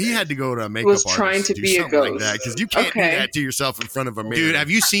 No, he had to go to a makeup was artist trying to be a ghost like that, because you can't do that to yourself in front of a mirror. Dude, have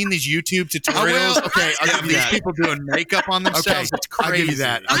you seen these YouTube tutorials? Okay, I'll give you that. People doing makeup on themselves. Okay, It's crazy. I'll give you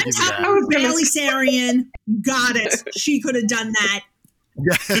that. I'm talking Elicia goddess. She could have done that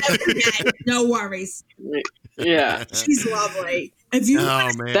every day. No worries. Yeah. She's lovely. If you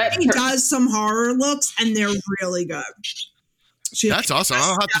he does some horror looks, and they're really good. That's awesome.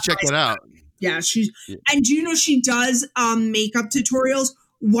 I'll have to check that out. Yeah, and do you know she does makeup tutorials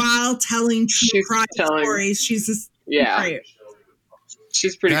while telling true crime stories? She's just great.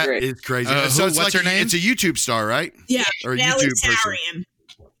 She's pretty great. It's crazy. So it's what's her name? It's a YouTube star, right? Yeah, or a YouTube person.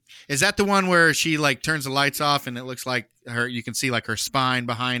 Is that the one where she like turns the lights off and it looks like her? You can see like her spine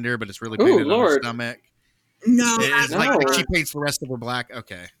behind her, but it's really painted on her stomach. No, it's like she paints the rest of her black.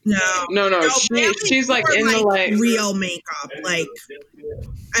 Okay. No. She's like in the like real makeup, like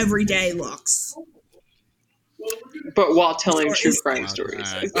everyday looks. But while telling true crime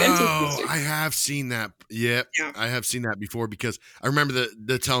stories. I have seen that. Yep. Yeah, I have seen that before, because I remember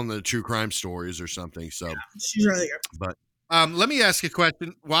the telling the true crime stories or something. So she's really good. But let me ask you a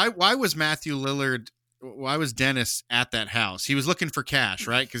question. Why was Matthew Lillard? Why was Dennis at that house? He was looking for cash,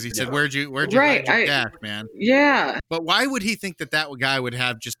 right? Because he said, "Where'd you hide your cash, man?" Yeah. But why would he think that guy would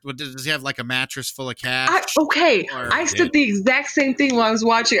have does he have like a mattress full of cash? I said the exact same thing while I was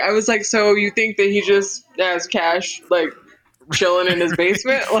watching. I was like, so you think that he just has cash, like, chilling in his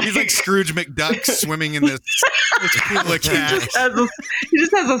basement? Like, he's like Scrooge McDuck swimming in this pool of cash. He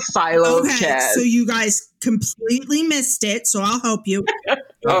just has a silo of cash. So you guys completely missed it, so I'll help you.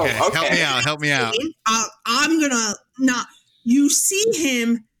 Okay. Help me out. I'm gonna not. You see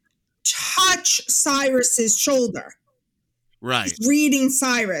him touch Cyrus's shoulder. Right. He's reading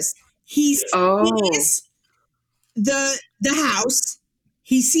Cyrus. He sees the house.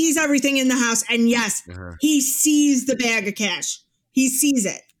 He sees everything in the house, and yes, he sees the bag of cash. He sees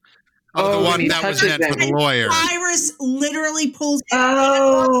it. Oh, the one that was meant for the lawyer. Cyrus literally pulls his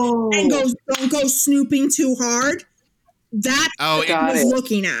hand and goes, "Don't go snooping too hard." That's what he was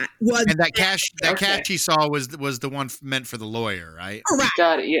looking at. And that cash he saw was the one meant for the lawyer, right? Correct.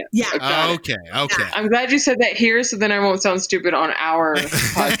 Got it. Yeah. Okay. I'm glad you said that here, so then I won't sound stupid on our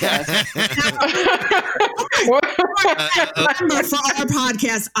podcast. Remember, for our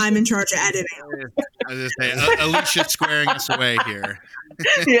podcast, I'm in charge of editing. I was just saying, Alicia's squaring us away here.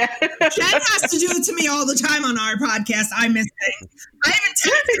 Yeah. Jen has to do it to me all the time on our podcast. I miss things. I even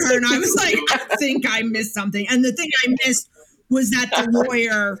texted her and I was like, I think I missed something. And the thing I missed was that the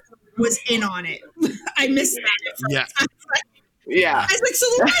lawyer was in on it. I missed that. Yeah. I was like, so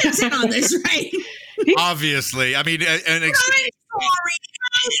the lawyer's in on this, right? Obviously. I mean, I'm sorry.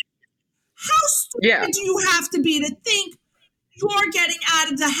 How stupid do you have to be to think you're getting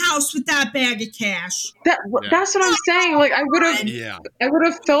out of the house with that bag of cash? That's what I'm saying. Like, I would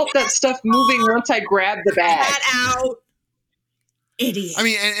have felt that stuff moving once I grabbed the bag. That out. Idiot. I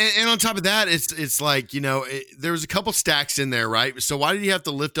mean, and on top of that, it's like, there was a couple stacks in there, right? So why did you have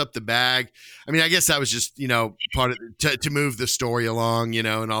to lift up the bag? I mean, I guess that was just, part of to move the story along,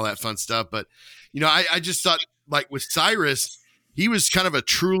 and all that fun stuff. But, I just thought, like, with Cyrus, he was kind of a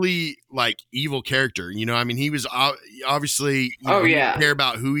truly, like, evil character. I mean, he was obviously, he didn't care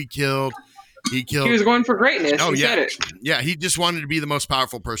about who he killed. He was going for greatness. He said it. Yeah, he just wanted to be the most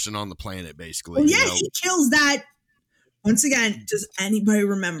powerful person on the planet, basically. Well, he kills that. Once again, does anybody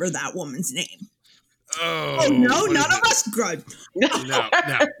remember that woman's name? Oh no, none of us good. No.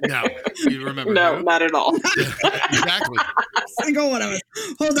 You remember? No, not at all. Exactly. Single one of us.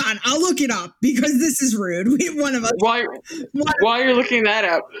 Hold on, I'll look it up because this is rude. One of us. While you're looking that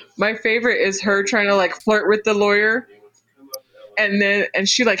up, my favorite is her trying to like flirt with the lawyer. And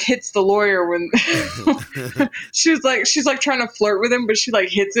she like hits the lawyer when she's like trying to flirt with him, but she like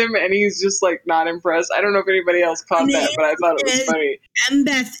hits him and he's just like not impressed. I don't know if anybody else caught that, but I thought it was funny.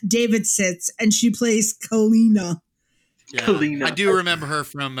 Beth David sits and she plays Kalina. Yeah. Kalina. I do remember her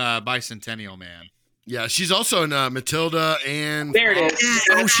from Bicentennial Man. Yeah, she's also in Matilda and there it is.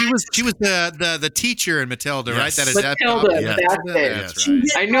 Oh, she was the teacher in Matilda, right? That is Matilda. That's it. That's right.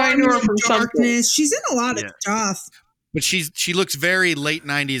 I knew her from something. She's in a lot of stuff. But she looks very late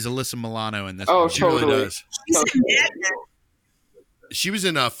 90s Alyssa Milano in this. Oh, movie. She really totally. does. She's in Mad Men. She was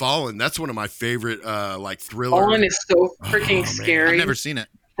in Fallen. That's one of my favorite like thriller. Fallen is so freaking scary. I've never seen it.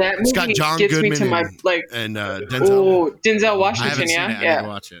 That movie It's got John gets Goodman me to my like. and Denzel. Oh, Denzel I haven't Washington, seen it. yeah, I need yeah. to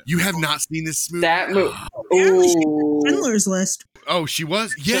watch it. You have not seen this movie? That movie. Apparently she's Oh, Schindler's List. Oh, she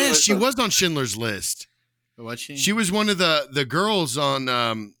was. Yeah, Schindler's she List. was on Schindler's List. What's she? She was one of the girls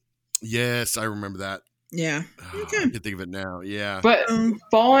on. Yes, I remember that. Yeah. Oh, Okay. I can think of it now. Yeah, but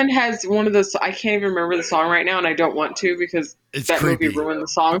Fallen has one of those. I can't even remember the song right now, and I don't want to because it's that creepy. movie ruined the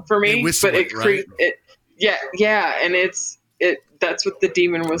song for They me. whistle But it it, right? creeped it. Yeah, and it's that's what the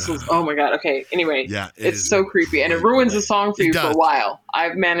demon whistles. Oh my god. Okay. Anyway, Yeah, it's so creepy, and it ruins the song for It you for does. a while.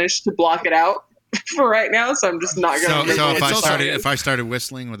 I've managed to block it out for right now, so I'm just not going to. So It's if I started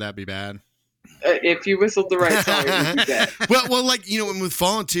whistling, would that be bad? If you whistled the right song, it would be bad. well, like and with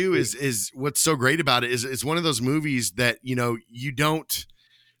Fallen 2 is what's so great about it is it's one of those movies that you don't,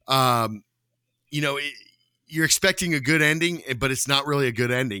 you're expecting a good ending, but it's not really a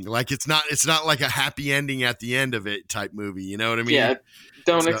good ending. Like it's not like a happy ending at the end of it type movie. You know what I mean? Yeah.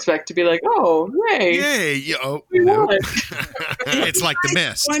 Don't So- expect to be like, oh, yay. Yay! We No. won. It's like The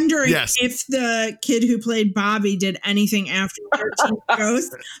Mist. Wondering Yes. if the kid who played Bobby did anything after 13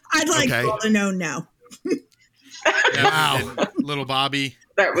 Ghosts. I'd like Okay. people to know no. Wow. And Little Bobby.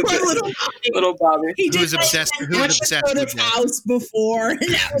 That was Poor it. little Bobby. Little Bobby. He Who did was obsessed- like who was an obsessed episode with of Jack? House before, and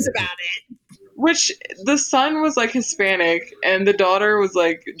that was about it. Which the son was like Hispanic and the daughter was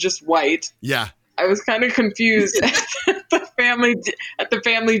like just white. Yeah. I was kind of confused at the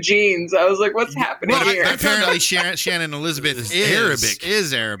family genes. I was like, what's happening Well, here? Apparently, Shannon Elizabeth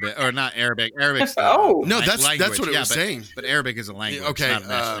is Arabic, or not Arabic. Arabic's the Oh. No, that's language. what it was but, saying. But Arabic is a language, Okay, not a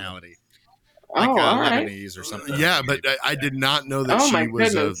nationality. Oh, all right. Lebanese or something. Yeah, but I did not know that Oh, my she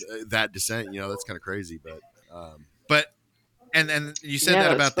was of goodness. that descent. That's kind of crazy, but. But and you said Yeah,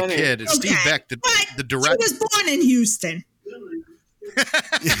 that that's about the funny. kid. It's Steve Okay, Beck, but the She director. was born in Houston.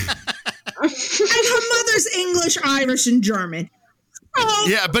 And her mother's English, Irish, and German. Oh,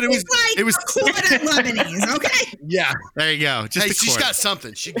 Yeah, but it was a quarter Lebanese, okay? yeah. There you go. Just Hey, a she's quarter. got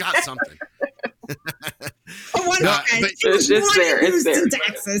something. She got something. For one No, okay, but she was it's born there, in it's Houston, there.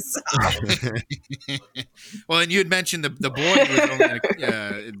 Texas. Well, and you had mentioned the boy who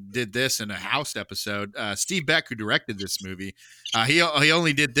only, did this in a House episode. Steve Beck, who directed this movie, he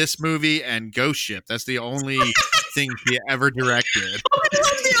only did this movie and Ghost Ship. That's the only thing he ever directed. I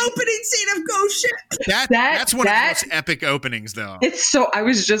love the opening scene of Ghost Ship. That's one of the most epic openings, though. It's so. I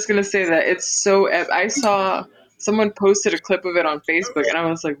was just gonna say that it's so. I saw someone posted a clip of it on Facebook, and I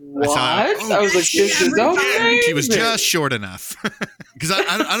was like, "What?" saw I was like, she "This is ever amazing." She was just short enough. Because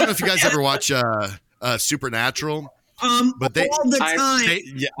I don't know if you guys ever watch Supernatural, but they All the time.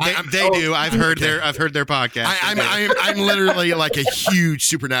 They do. I've heard their podcast. I'm literally like a huge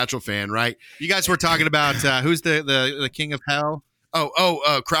Supernatural fan, right? You guys were talking about who's the king of hell?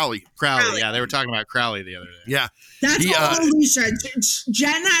 Crowley. Crowley. Yeah, they were talking about Crowley the other day. Yeah, That's He, all Alicia.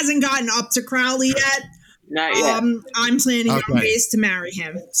 Jen hasn't gotten up to Crowley yet. Not yet. I'm planning on Okay. ways to marry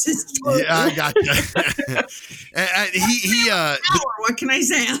him. yeah, I got you. What can I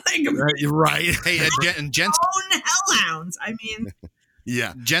say? I like him. You're right. Hey, Jensen Own hellhounds. I mean,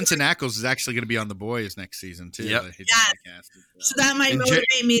 Yeah, Jensen Ackles is actually going to be on The Boys next season too. Yep. so that might And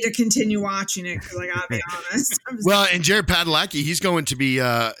motivate me to continue watching it because I gotta be honest. well, and Jared Padalecki, he's going to be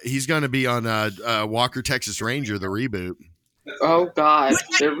on Walker Texas Ranger, the reboot. Oh God, But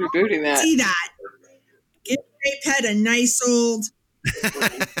I they're rebooting that. see that. Give J-Ped a nice old. Well,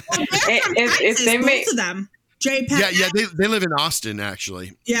 they're from If Texas, they both make- of them. J-Ped. Yeah, they live in Austin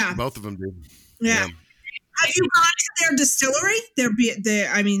actually. Yeah. Both of them do. Yeah. Have you gone to their distillery?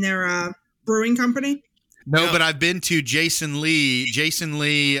 Their brewing company. No, but I've been to Jason Lee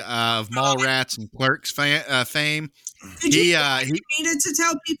of Mallrats and Clerks fame. Did you He needed to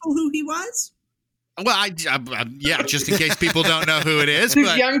tell people who he was? well, I yeah, just in case people don't know who it is. These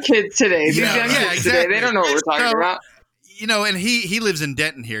But young kids today. These Yeah, young yeah, kids today. exactly. They don't know what we're talking So, about. and he lives in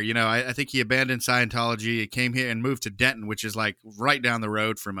Denton here. I think he abandoned Scientology. He came here and moved to Denton, which is like right down the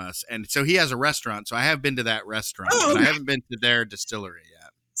road from us. And so he has a restaurant. So I have been to that restaurant, Oh, but I okay. haven't been to their distillery yet.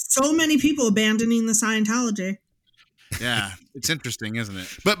 So many people abandoning the Scientology. Yeah, it's interesting, isn't it?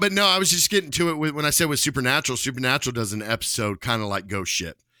 But no, I was just getting to it when I said with Supernatural. Supernatural does an episode kind of like Ghost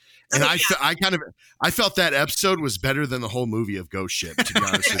Ship, and I felt that episode was better than the whole movie of Ghost Ship. To be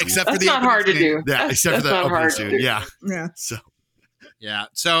honest with you, Except for That's the not hard to opening do. scene. yeah, That's- except for that's the not opening hard to scene. do. Yeah, Yeah. so Yeah.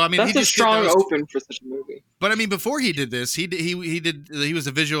 So I mean, That's he a just strong did those, open for such a movie. But I mean, before he did this, he was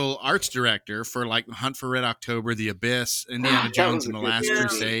a visual arts director for like Hunt for Red October, The Abyss, Indiana That Jones was and a the good Last movie.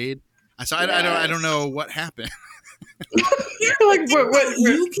 Crusade. I don't know what happened. Like what?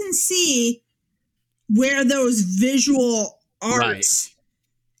 You can see where those visual arts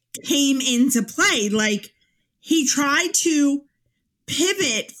came into play. Like, he tried to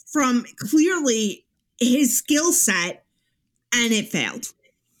pivot from clearly his skill set, and it failed.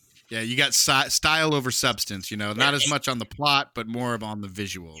 Yeah, you got style over substance, not as much on the plot, but more on the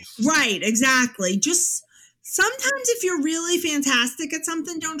visuals. Right, exactly. Just sometimes if you're really fantastic at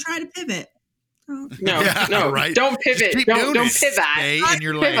something, don't try to pivot. No, right. Don't pivot. Don't pivot. Stay in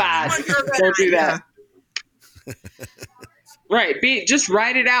your lane. Don't do that. Right. Just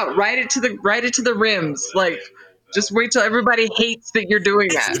write it out. Write it to the rims. Like, just wait till everybody hates that you're doing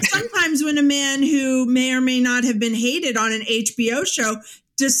that. Sometimes when a man who may or may not have been hated on an HBO show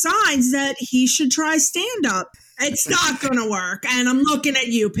decides that he should try stand-up, it's not going to work. And I'm looking at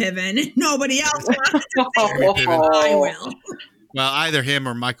you, Piven. Nobody else wants to say I will. Well, either him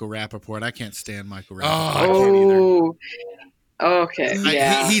or Michael Rappaport. I can't stand Michael Rappaport. I can't either. Okay.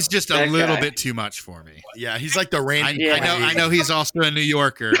 Yeah. He's just a little bit too much for me. Yeah, he's like the Randy. I know he's also a New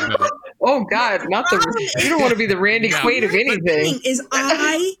Yorker. But... Oh God, you don't want to be the Randy Quaid of anything.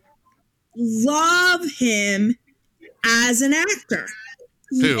 I love him as an actor.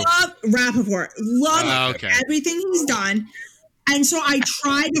 Who? Love Rappaport. Love everything he's done. And so I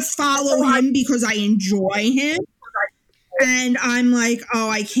try to follow him because I enjoy him. And I'm like, oh,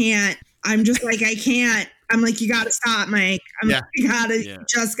 I can't. I'm just like, I can't. I'm like, you got to stop, Mike. You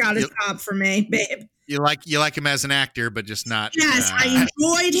just got to stop for me, babe. You like him as an actor, but just not. Yes, I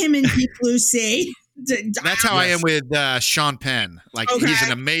enjoyed him in Deep Blue Sea. That's how I am with Sean Penn. Like, he's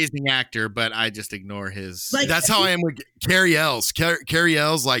an amazing actor, but I just ignore his. Like, that's how I am with Carrie Ells. Carrie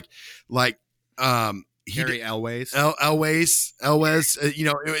Ells, Carrie Elways. Elwes.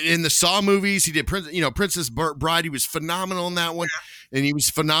 In the Saw movies, he did Princess Bride. He was phenomenal in that one, and he was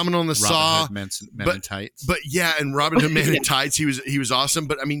phenomenal in the Saw. Men in Tights. But yeah, and Robin Hood Men in Tights, he was awesome.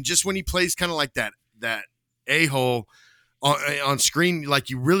 But I mean, just when he plays kind of like that a-hole on screen, like,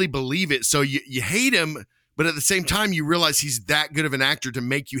 you really believe it. So you hate him, but at the same time, you realize he's that good of an actor to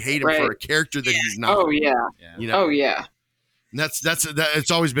make you hate him for a character that he's not. Oh yeah. Oh yeah. And that's it's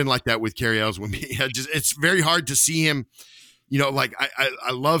always been like that with Carrie Ells. It's very hard to see him.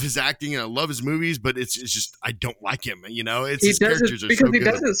 I love his acting and I love his movies, but it's just I don't like him. It's his characters are so good. He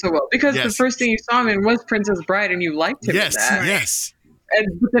does it so well. Because the first thing you saw him in was Princess Bride, and you liked him. Yes, in that. yes.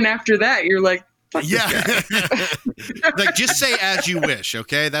 But then after that, you're like, fuck yeah. Like, just say "as you wish,"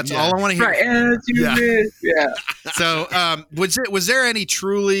 okay? That's all I want to hear. Right, as you wish. Yeah. So, was there any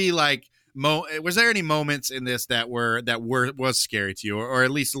truly was there any moments in this that was scary to you, or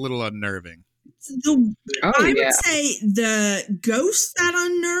at least a little unnerving? I would say the ghost that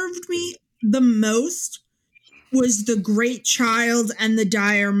unnerved me the most was the great child and the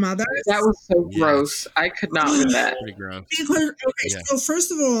dire mother. That was so gross. I could not with that. Pretty gross. Because, so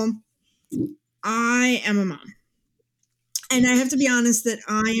first of all, I am a mom. And I have to be honest that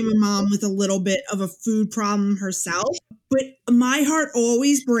I am a mom with a little bit of a food problem herself. But my heart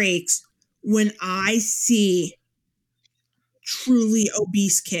always breaks when I see truly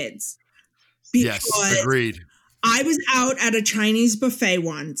obese kids. Yes, agreed. I was out at a Chinese buffet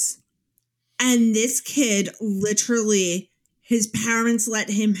once, and this kid literally, his parents let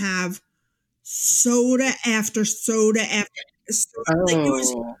him have soda after soda after soda. Like, it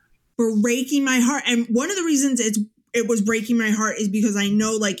was breaking my heart. And one of the reasons it was breaking my heart is because I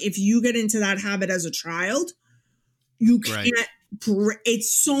know, like, if you get into that habit as a child, you can't.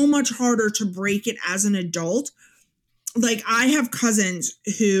 It's so much harder to break it as an adult. Like, I have cousins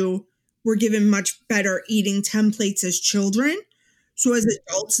who were given much better eating templates as children. So as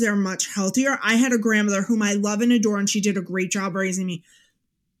adults, they're much healthier. I had a grandmother whom I love and adore, and she did a great job raising me.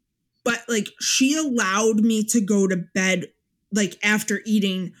 But, like, she allowed me to go to bed, like, after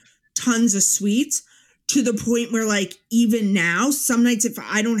eating tons of sweets, to the point where, like, even now, some nights if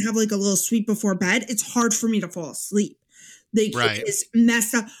I don't have, like, a little sweet before bed, it's hard for me to fall asleep. Like, it's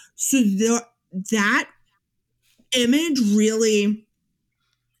messed up. So that image really,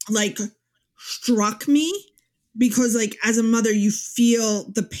 like, struck me, because, like, as a mother, you feel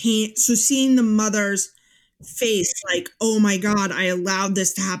the pain. So seeing the mother's face, like, oh my God, I allowed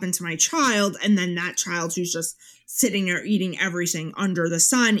this to happen to my child. And then that child who's just sitting there eating everything under the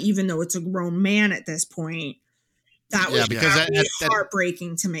sun, even though it's a grown man at this point. That was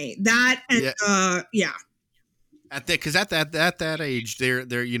heartbreaking to me. That, and because at that age,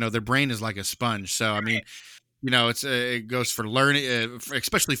 their brain is like a sponge. So, I mean, it goes for learning,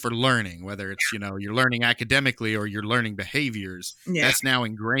 especially for learning, whether it's, you're learning academically or you're learning behaviors. Yeah. That's now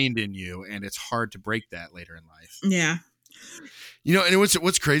ingrained in you, and it's hard to break that later in life. Yeah. And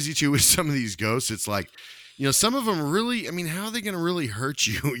what's crazy too with some of these ghosts, it's like, some of them really, I mean, how are they going to really hurt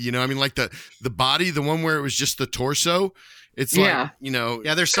you? I mean, like the body, the one where it was just the torso. It's like,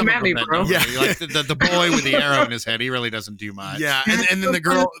 there's some of them that bro. like the boy with the arrow in his head. He really doesn't do much. Yeah. And then the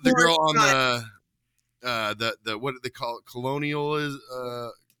girl on the what do they call it? Colonialism.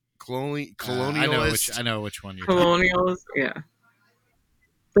 I know which one you're Colonials. Yeah.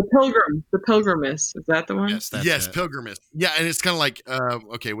 The Pilgrimess. Is that the one? Yes, Pilgrimess. Yeah, and it's kind of like,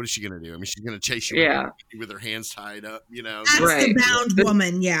 okay, what is she gonna do? I mean, she's gonna chase you with her hands tied up, That's the bound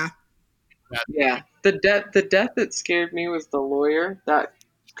woman, yeah. Yeah. The death that scared me was the lawyer.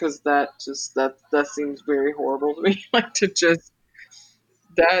 Because that seems very horrible to me. Like to just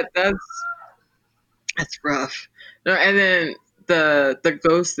that's rough. No, and then the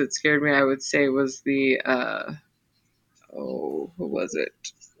ghost that scared me, I would say, was the who was it?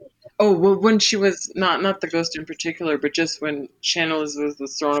 Oh, well, when she was not the ghost in particular, but just when Shannon Elizabeth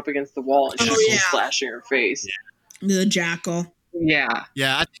was thrown up against the wall and she was flashing her face. Yeah. The jackal. Yeah.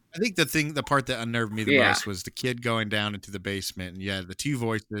 Yeah, I think the part that unnerved me the most was the kid going down into the basement, and the two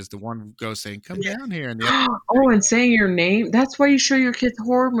voices, the one ghost saying, "Come down here," and the other and saying your name. That's why you show your kids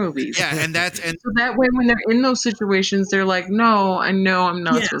horror movies. Yeah, and so that way when they're in those situations, they're like, "No, I know I'm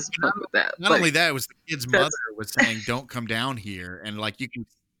not supposed to fuck with that." Not only that, it was the kid's mother was saying, "Don't come down here," and like you can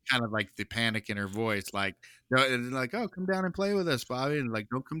kind of like the panic in her voice, like, "Oh, come down and play with us, Bobby," and like,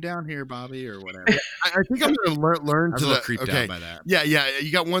 "Don't come down here, Bobby," or whatever. I think I'm going to learn to creeped out by that. Yeah.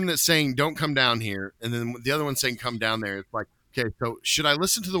 You got one that's saying, "Don't come down here," and then the other one saying, "Come down there." It's like, okay, so should I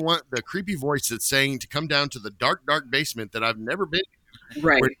listen to the creepy voice that's saying to come down to the dark basement that I've never been to,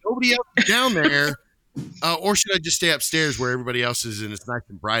 right? Where nobody else is down there? Or should I just stay upstairs where everybody else is and it's nice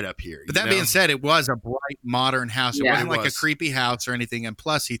and bright up here? But that being said, it was a bright, modern house. It wasn't like a creepy house or anything. And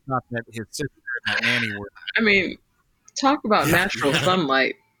plus, he thought that his sister and that nanny were. I mean, talk about natural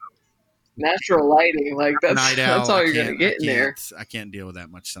sunlight, natural lighting. Like that's all you're gonna get in there. I can't deal with that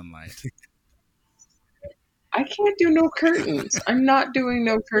much sunlight. I can't do no curtains. I'm not doing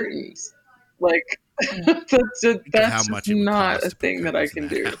no curtains. Like that's not a thing that I can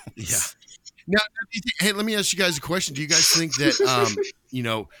do. Yeah. Now, hey, let me ask you guys a question. Do you guys think that,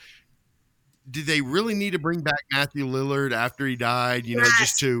 did they really need to bring back Matthew Lillard after he died,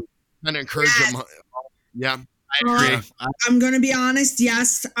 just to kind of encourage him? Yeah. I agree. I'm going to be honest.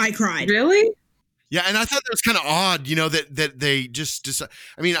 Yes, I cried. Really? Yeah, and I thought that was kind of odd, that they just decided.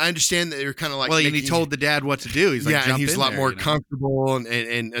 I mean, I understand that they're kind of like. Well, and he told the dad what to do. He's like, and he was a lot more comfortable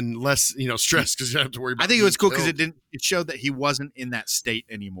and less, stressed because you don't have to worry about. I think it was cool because it showed that he wasn't in that state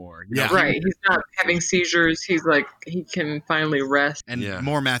anymore. Right. He's not having seizures. He's like, he can finally rest. And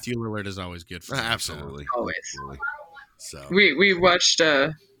more Matthew Lillard is always good for him. Absolutely. Always. Absolutely. So we watched.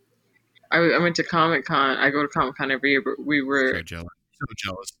 I went to Comic-Con. I go to Comic-Con every year, but we were so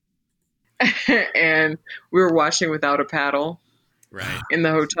jealous. And we were watching Without a Paddle in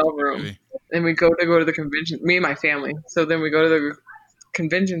the hotel room. Really? And we go to the convention, me and my family. So then we go to the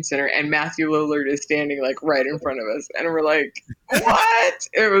convention center and Matthew Lillard is standing like right in front of us. And we're like, what?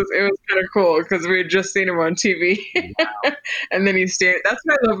 It was kind of cool because we had just seen him on TV. Wow. And then he's standing. That's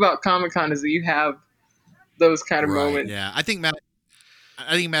what I love about Comic-Con is that you have those kind of moments. Yeah. I think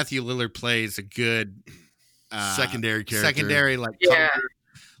Matthew Lillard plays a good secondary character.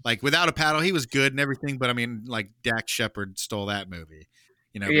 Like Without a Paddle, he was good and everything, but I mean, like Dax Shepard stole that movie,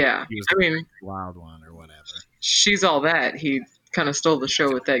 He was the wild one or whatever. She's All That. He kind of stole the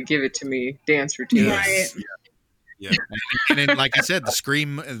show with that "Give It to Me" dance routine. Yes. Right? Yeah. And then, like I said, the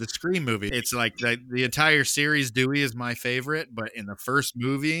Scream movie. It's like the entire series. Dewey is my favorite, but in the first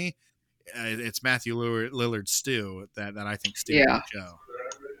movie, it's Matthew Lillard Stu that I think steals the show.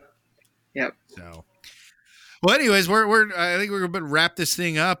 Yep. So. Well, anyways, I think we're going to wrap this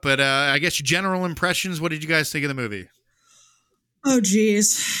thing up, but I guess your general impressions. What did you guys think of the movie? Oh,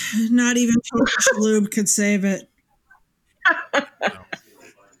 geez. Not even Tony Shalhoub could save it.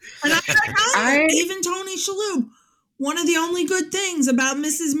 And even Tony Shalhoub, one of the only good things about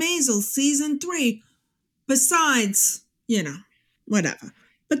Mrs. Maisel season 3, besides, whatever.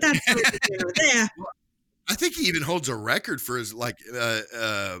 But that's there. I think he even holds a record for his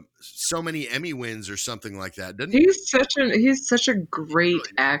so many Emmy wins or something like that, doesn't he? He's such a great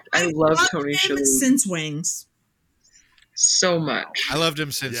actor. I love Tony Shalhoub since Wings. So much. I loved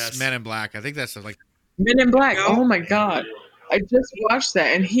him since Men in Black. I think that's Men in Black. Oh my god, I just watched that,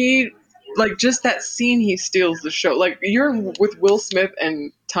 and he just that scene. He steals the show. Like you're with Will Smith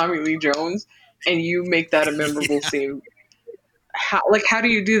and Tommy Lee Jones, and you make that a memorable scene. How do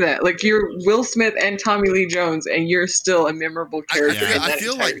you do that? Like you're Will Smith and Tommy Lee Jones, and you're still a memorable character. I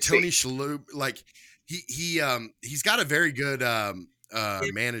feel like Tony Shalhoub, he's got a very good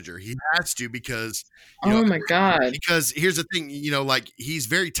manager. He has to because Oh my God. Because here's the thing, like he's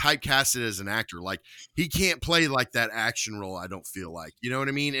very typecasted as an actor. Like he can't play like that action role. I don't feel like, you know what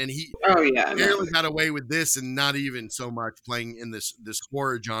I mean? And he barely got away with this, and not even so much playing in this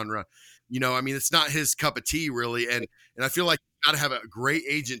horror genre. I mean, it's not his cup of tea really. And I feel like you got to have a great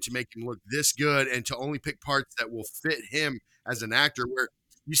agent to make him look this good, and to only pick parts that will fit him as an actor. Where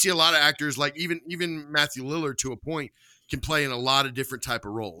you see a lot of actors, like even Matthew Lillard to a point, can play in a lot of different type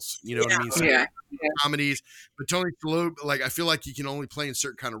of roles. You know what I mean? So comedies, but Tony Shalhoub, like I feel like he can only play in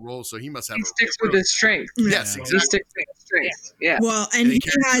certain kind of roles, so he must have. He sticks with his strength. Yes, exactly. He sticks with his strength. Yeah. Well, and he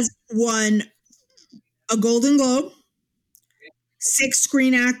has won a Golden Globe, 6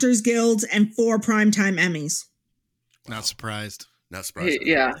 Screen Actors Guilds, and 4 Primetime Emmys. Not surprised.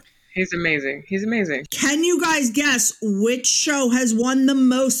 He's amazing. He's amazing. Can you guys guess which show has won the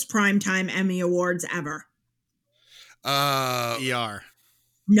most Primetime Emmy awards ever? ER.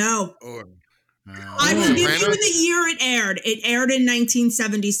 No. I will give you the year it aired. It aired in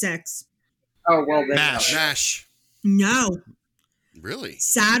 1976. Oh, well then. MASH. No. Really?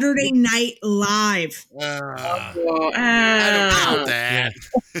 Saturday Night Live. I don't know that.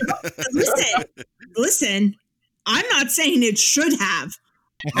 Listen. I'm not saying it should have.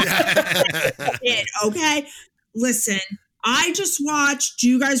 Okay? Listen, I just watched. Do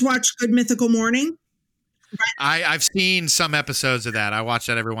you guys watch Good Mythical Morning? I've seen some episodes of that. I watch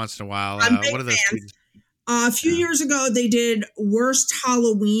that every once in a while. What are those? A few years ago, they did worst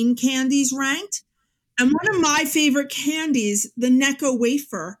Halloween candies ranked. And one of my favorite candies, the Necco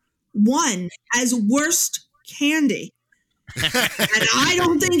wafer, won as worst candy. And I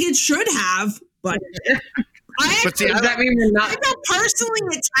don't think it should have, but does that mean we're not? I got personally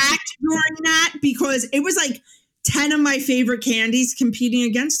attacked during that because it was like 10 of my favorite candies competing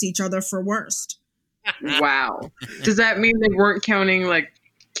against each other for worst. Wow. Does that mean they weren't counting like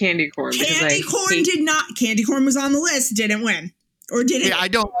candy corn? Candy corn did not. Candy corn was on the list, didn't win. Or did it? Yeah, I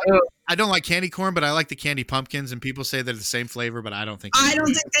don't like candy corn, but I like the candy pumpkins, and people say they're the same flavor, but I don't think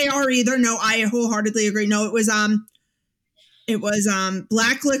they are either. No, I wholeheartedly agree. No, it was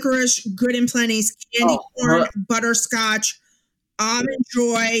black licorice, good and plenty, candy corn, butterscotch, almond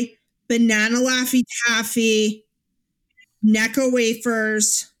joy, banana Laffy Taffy, Necco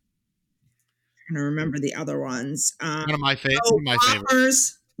wafers. I don't remember the other ones. One of my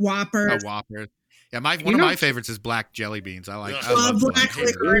favorites. Whoppers. Oh, Whoppers. Yeah, one of my favorites is black jelly beans. I love black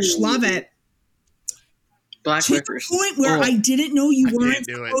licorice. Love it. Black licorice. To the point where I didn't know you weren't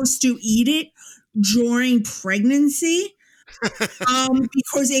supposed to eat it during pregnancy,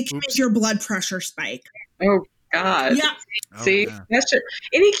 because it can make your blood pressure spike. Oh God! Yeah. See, that's true.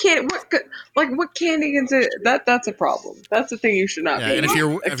 Any candy, what candy is it? That's a problem. That's the thing you should not. Yeah, and if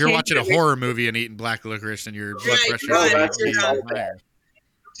you're watching a horror movie and eating black licorice, and your blood pressure is higher.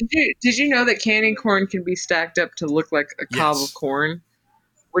 Did you know that candy corn can be stacked up to look like a cob of corn?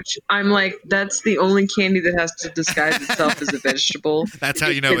 Which I'm like, that's the only candy that has to disguise itself as a vegetable. That's how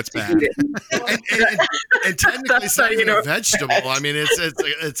you know it's bad. And technically, it's not even a vegetable. I mean,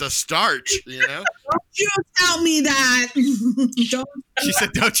 it's a starch. You know. Don't you tell me that. She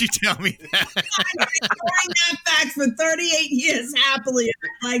said, "Don't you tell me that." I've been ignoring that fact for 38 years happily,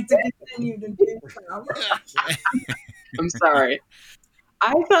 and I'd like to continue to do so. I'm sorry.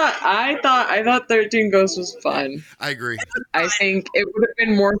 I thought 13 Ghosts was fun. I agree. I think it would have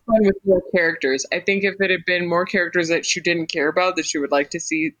been more fun with more characters. I think if it had been more characters that you didn't care about, that you would like to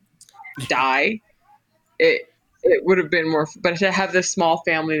see die, it would have been more. But to have this small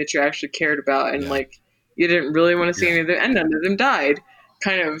family that you actually cared about and like you didn't really want to see any of them, and none of them died,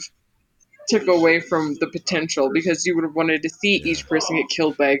 kind of took away from the potential, because you would have wanted to see each person get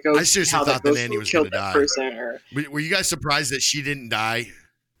killed by a ghost. I seriously thought that Nanny was going to die. Were you guys surprised that she didn't die?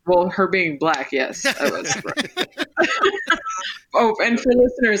 Well, her being black, yes, I was. Oh, and for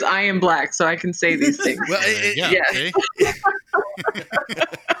listeners, I am black, so I can say these things. Well,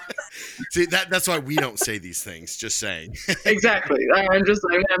 see, that's why we don't say these things. Just saying. Exactly. I'm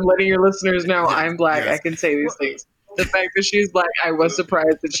letting your listeners know I'm black. I can say these things. The fact that she's black, I was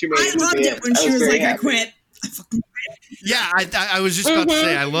surprised that she made it. I loved it when she was like, "I quit." Yeah, I was just about to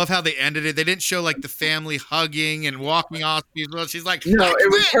say, I love how they ended it. They didn't show like the family hugging and walking off. She's like, "No, it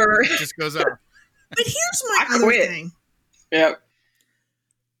was her." It just goes up. But here's my other thing. Yep.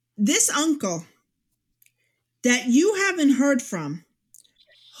 This uncle that you haven't heard from,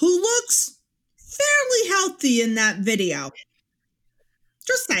 who looks fairly healthy in that video.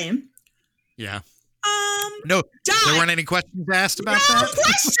 Just saying. Yeah. No, there weren't any questions asked about that? No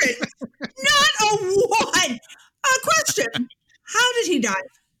question. Not a one. A question. How did he die?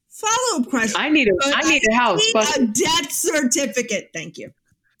 Follow-up question. I need a house. A death certificate. Thank you.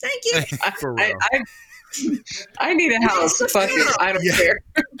 For real. I need a house. Fuck it. I don't care.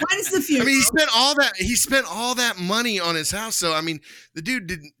 When's the funeral? I mean, he spent all that money on his house. So, I mean, the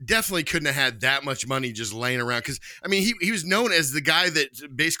dude definitely couldn't have had that much money just laying around. Because, I mean, he was known as the guy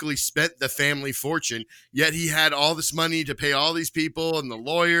that basically spent the family fortune. Yet he had all this money to pay all these people and the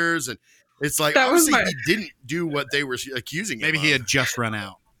lawyers. And it's like, obviously, he didn't do what they were accusing him of. Maybe he had just run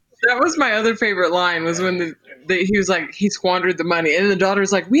out. That was my other favorite line, was when he was like, he squandered the money. And the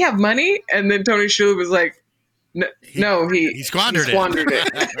daughter's like, we have money? And then Tony Shalhoub was like, no, he squandered it. I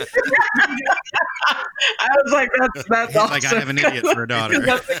was like, that's awesome. Like, I have an idiot for a daughter.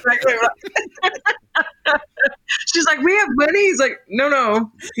 That's exactly right. She's like, we have money? He's like,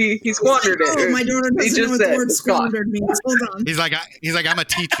 no, he squandered it. My daughter doesn't know what the word squandered means. Hold on. He's like, I'm a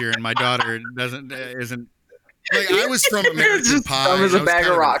teacher, and my daughter isn't. Like, I was from American Pie. I was a bag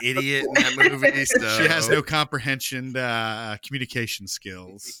of rocks. An idiot in that movie. So. She has no comprehension, communication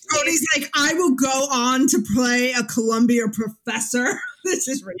skills. Cody's like, I will go on to play a Columbia professor. This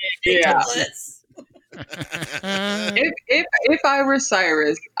is ridiculous. Yeah. If I were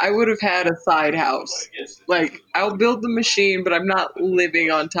Cyrus, I would have had a side house. Like, I'll build the machine, but I'm not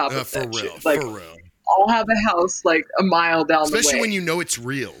living on top of that shit. Like, for real. I'll have a house like a mile down the way. Especially when you know it's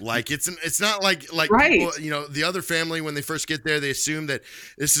real. Like, it's not like right. People, you know, the other family, when they first get there, they assume that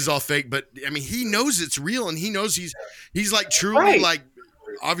this is all fake. But I mean, he knows it's real, and he knows he's like truly like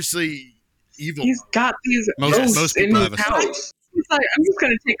obviously evil. He's got these most in people his house. He's like, I'm just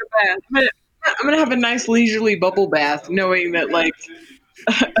gonna take a bath. I'm gonna have a nice leisurely bubble bath, knowing that like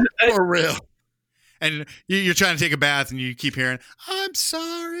for real. And you're trying to take a bath, and you keep hearing, "I'm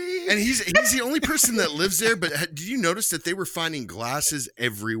sorry." And he's the only person that lives there. But did you notice that they were finding glasses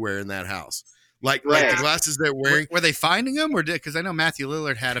everywhere in that house? Like the glasses they're wearing. Were they finding them, or because I know Matthew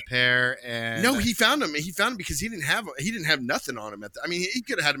Lillard had a pair? And no, he found them. He found them because he didn't have nothing on him. I mean, he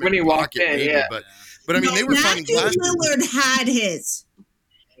could have had them when in he walked in. maybe, Yeah, but I mean, they were finding glasses. Matthew Lillard had his.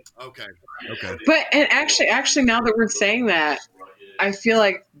 Okay. But and actually, now that we're saying that, I feel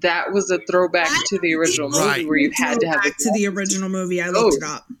like that was a throwback to the original movie where you had to have to the original movie. I looked it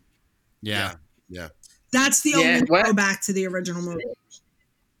up. Yeah. That's the only throwback to the original movie.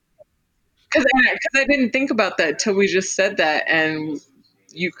 Because I didn't think about that till we just said that, and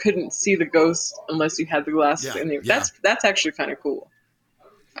you couldn't see the ghost unless you had the glasses in there. That's actually kind of cool.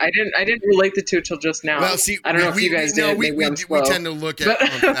 I didn't relate the two till just now. Well, see, I don't know if you guys did. We tend to look at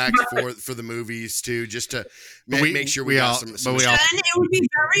facts for the movies too, just to make sure we got some. And it would be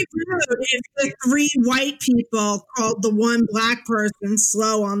very rude if the three white people called the one black person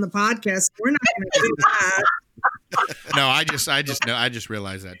slow on the podcast. We're not going to do that. No, I just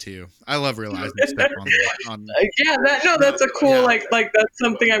realized that too. I love realizing stuff on that's a cool like that's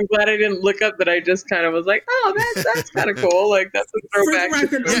something I'm glad I didn't look up, that I just kind of was like, oh, that's kind of cool. Like, that's a throwback. For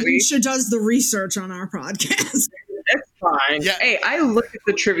the record, Alicia does the research on our podcast. It's fine. Yeah. Hey, I look at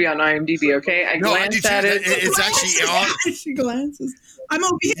the trivia on IMDb, okay? I glance at it. It's actually on. She glances. I'm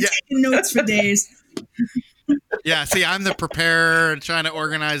over here taking notes for days. Yeah, see, I'm the preparer and trying to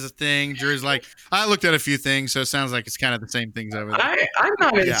organize a thing. Drew's like, I looked at a few things, so it sounds like it's kind of the same things over there. I'm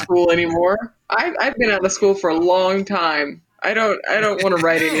not in school anymore. I've been out of school for a long time. I don't want to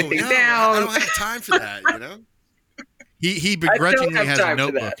write anything down. I don't have time for that, you know? He begrudgingly has a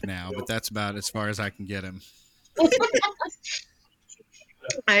notebook now, but that's about as far as I can get him.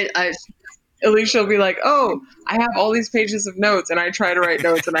 Elicia will be like, oh, I have all these pages of notes, and I try to write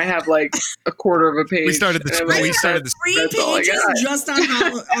notes, and I have like a quarter of a page. We started the 3 pages just on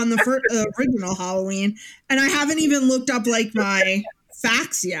the original Halloween, and I haven't even looked up like my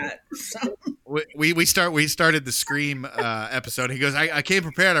facts yet. So. We started the Scream episode. He goes, I came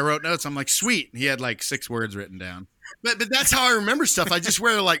prepared. I wrote notes. I'm like, sweet. He had like 6 words written down. But that's how I remember stuff. I just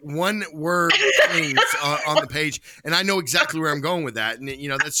wear like one word things on the page, and I know exactly where I'm going with that. And you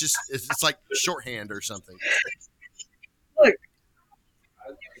know, that's just it's like shorthand or something. Look,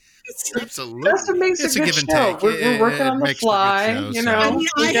 absolutely, that's what makes it's a good show. We're working on the fly, you know. I mean,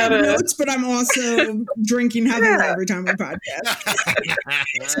 I have notes, but I'm also drinking heavily every time we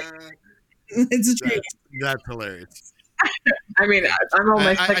podcast. It's a treat. That's hilarious. I mean, I'm on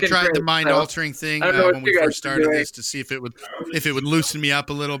my second I tried drink, the mind-altering thing when we first started this to see if it would loosen me up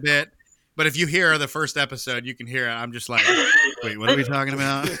a little bit. But if you hear the first episode, you can hear it. I'm just like, wait, what are we talking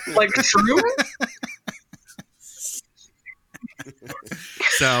about? Like true?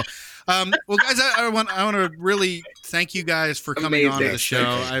 So, well, guys, I want to really thank you guys for coming on to the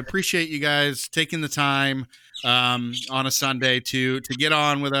show. I appreciate you guys taking the time on a Sunday to get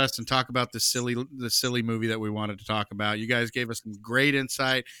on with us and talk about the silly movie that we wanted to talk about. You guys gave us some great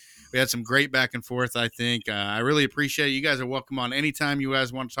insight. We had some great back and forth, I think. I really appreciate it. You guys are welcome on anytime you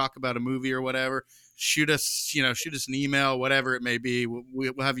guys want to talk about a movie or whatever. Shoot us an email, whatever it may be.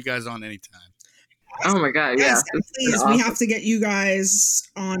 We'll have you guys on anytime. Oh my God, yeah. Yes, please, awesome. We have to get you guys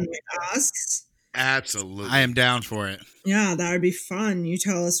on with us. Absolutely. I am down for it. Yeah, that would be fun. You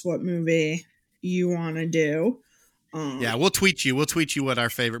tell us what movie you want to do. Yeah, we'll tweet you. We'll tweet you what our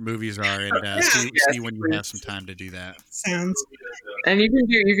favorite movies are, and see when you have some time to do that. Sounds good. And you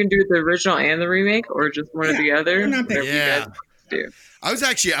can do the original and the remake, or just one or the other. Yeah. You guys do. I was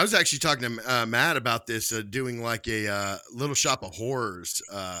actually talking to Matt about this, doing like a Little Shop of Horrors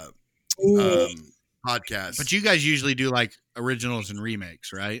podcast. But you guys usually do like originals and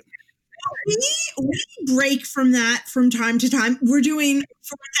remakes, right? We break from that from time to time. We're doing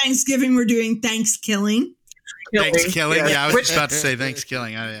for Thanksgiving. We're doing Thanksgiving. Thanksgiving. Yeah, I was just about to say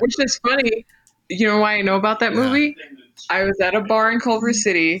Thanksgiving. Which is funny. You know why I know about that movie? I was at a bar in Culver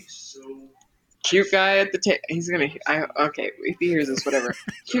City. Cute guy at the table. Okay, if he hears this, whatever.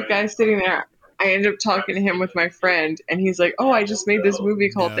 Cute guy sitting there. I ended up talking to him with my friend, and he's like, "Oh, I just made this movie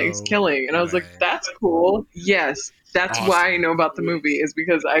called Thanksgiving," and I was like, "That's cool." Yes, that's awesome. Why I know about the movie is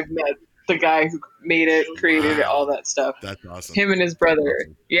because I've met the guy who made it, created it, all that stuff. That's awesome. Him and his brother.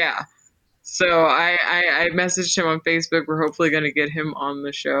 Yeah. So I messaged him on Facebook. We're hopefully going to get him on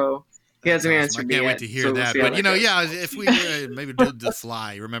the show. He hasn't answered me yet. I can't wait to hear that. But, if we maybe do The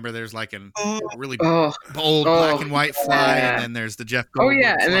Fly. Remember, there's like a really bold black and white fly, and then there's the Jeff Goldblum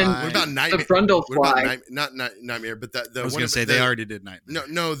fly. And then what about Nightmare? The Brundle fly. Not Nightmare, but I was going to say they already did Nightmare.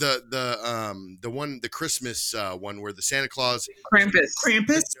 No, the Christmas one where the Santa Claus. Krampus.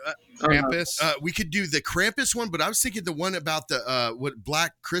 We could do the Krampus one, but I was thinking the one about the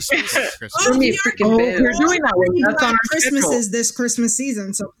Black Christmas. We're doing that one. That's on our Christmas schedule. Is this Christmas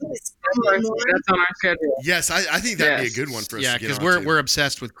season, so please. That's on our schedule. Yes, I think that'd be a good one for us. Yeah, because we're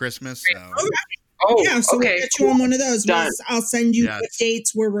obsessed with Christmas. So. Okay. So we'll get you on one of those. I'll send you what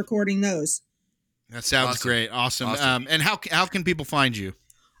dates we're recording those. That sounds great. Awesome. And how can people find you?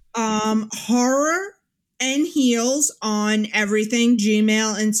 Horror and Heels on everything: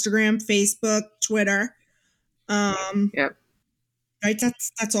 Gmail, Instagram, Facebook, Twitter. Yep. Right.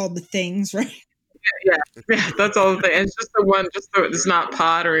 That's all the things, right? Yeah, that's all the thing. It's just the one, it's not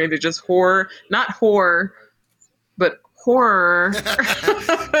pod or anything, just horror, not horror, but horror.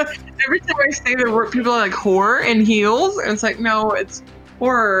 Every time I say the word, people are like horror and heels, and it's like, no, it's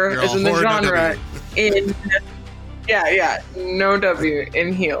horror as in the genre. No W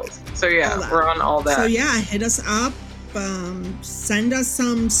in heels. So we're on all that. So hit us up. Send us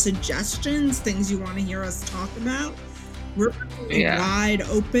some suggestions, things you want to hear us talk about. We're wide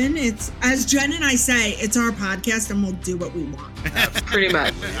open. It's, as Jen and I say, it's our podcast and we'll do what we want. Pretty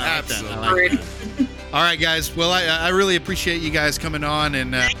much. Absolutely. All right, guys. Well, I really appreciate you guys coming on.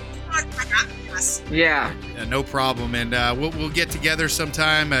 And no problem. And we'll get together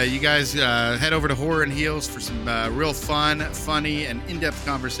sometime. You guys head over to Horror and Heels for some real fun, funny, and in-depth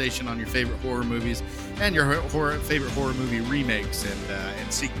conversation on your favorite horror movies and your favorite horror movie remakes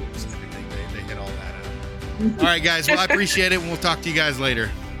and sequels and everything. They hit all that up. All right, guys. Well, I appreciate it, and we'll talk to you guys later.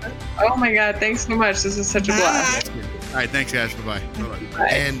 Oh, my God. Thanks so much. This is such a blast. All right. Thanks, guys. Bye-bye. Bye.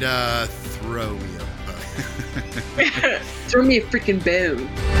 And throw me a bone. Throw me a freaking bone.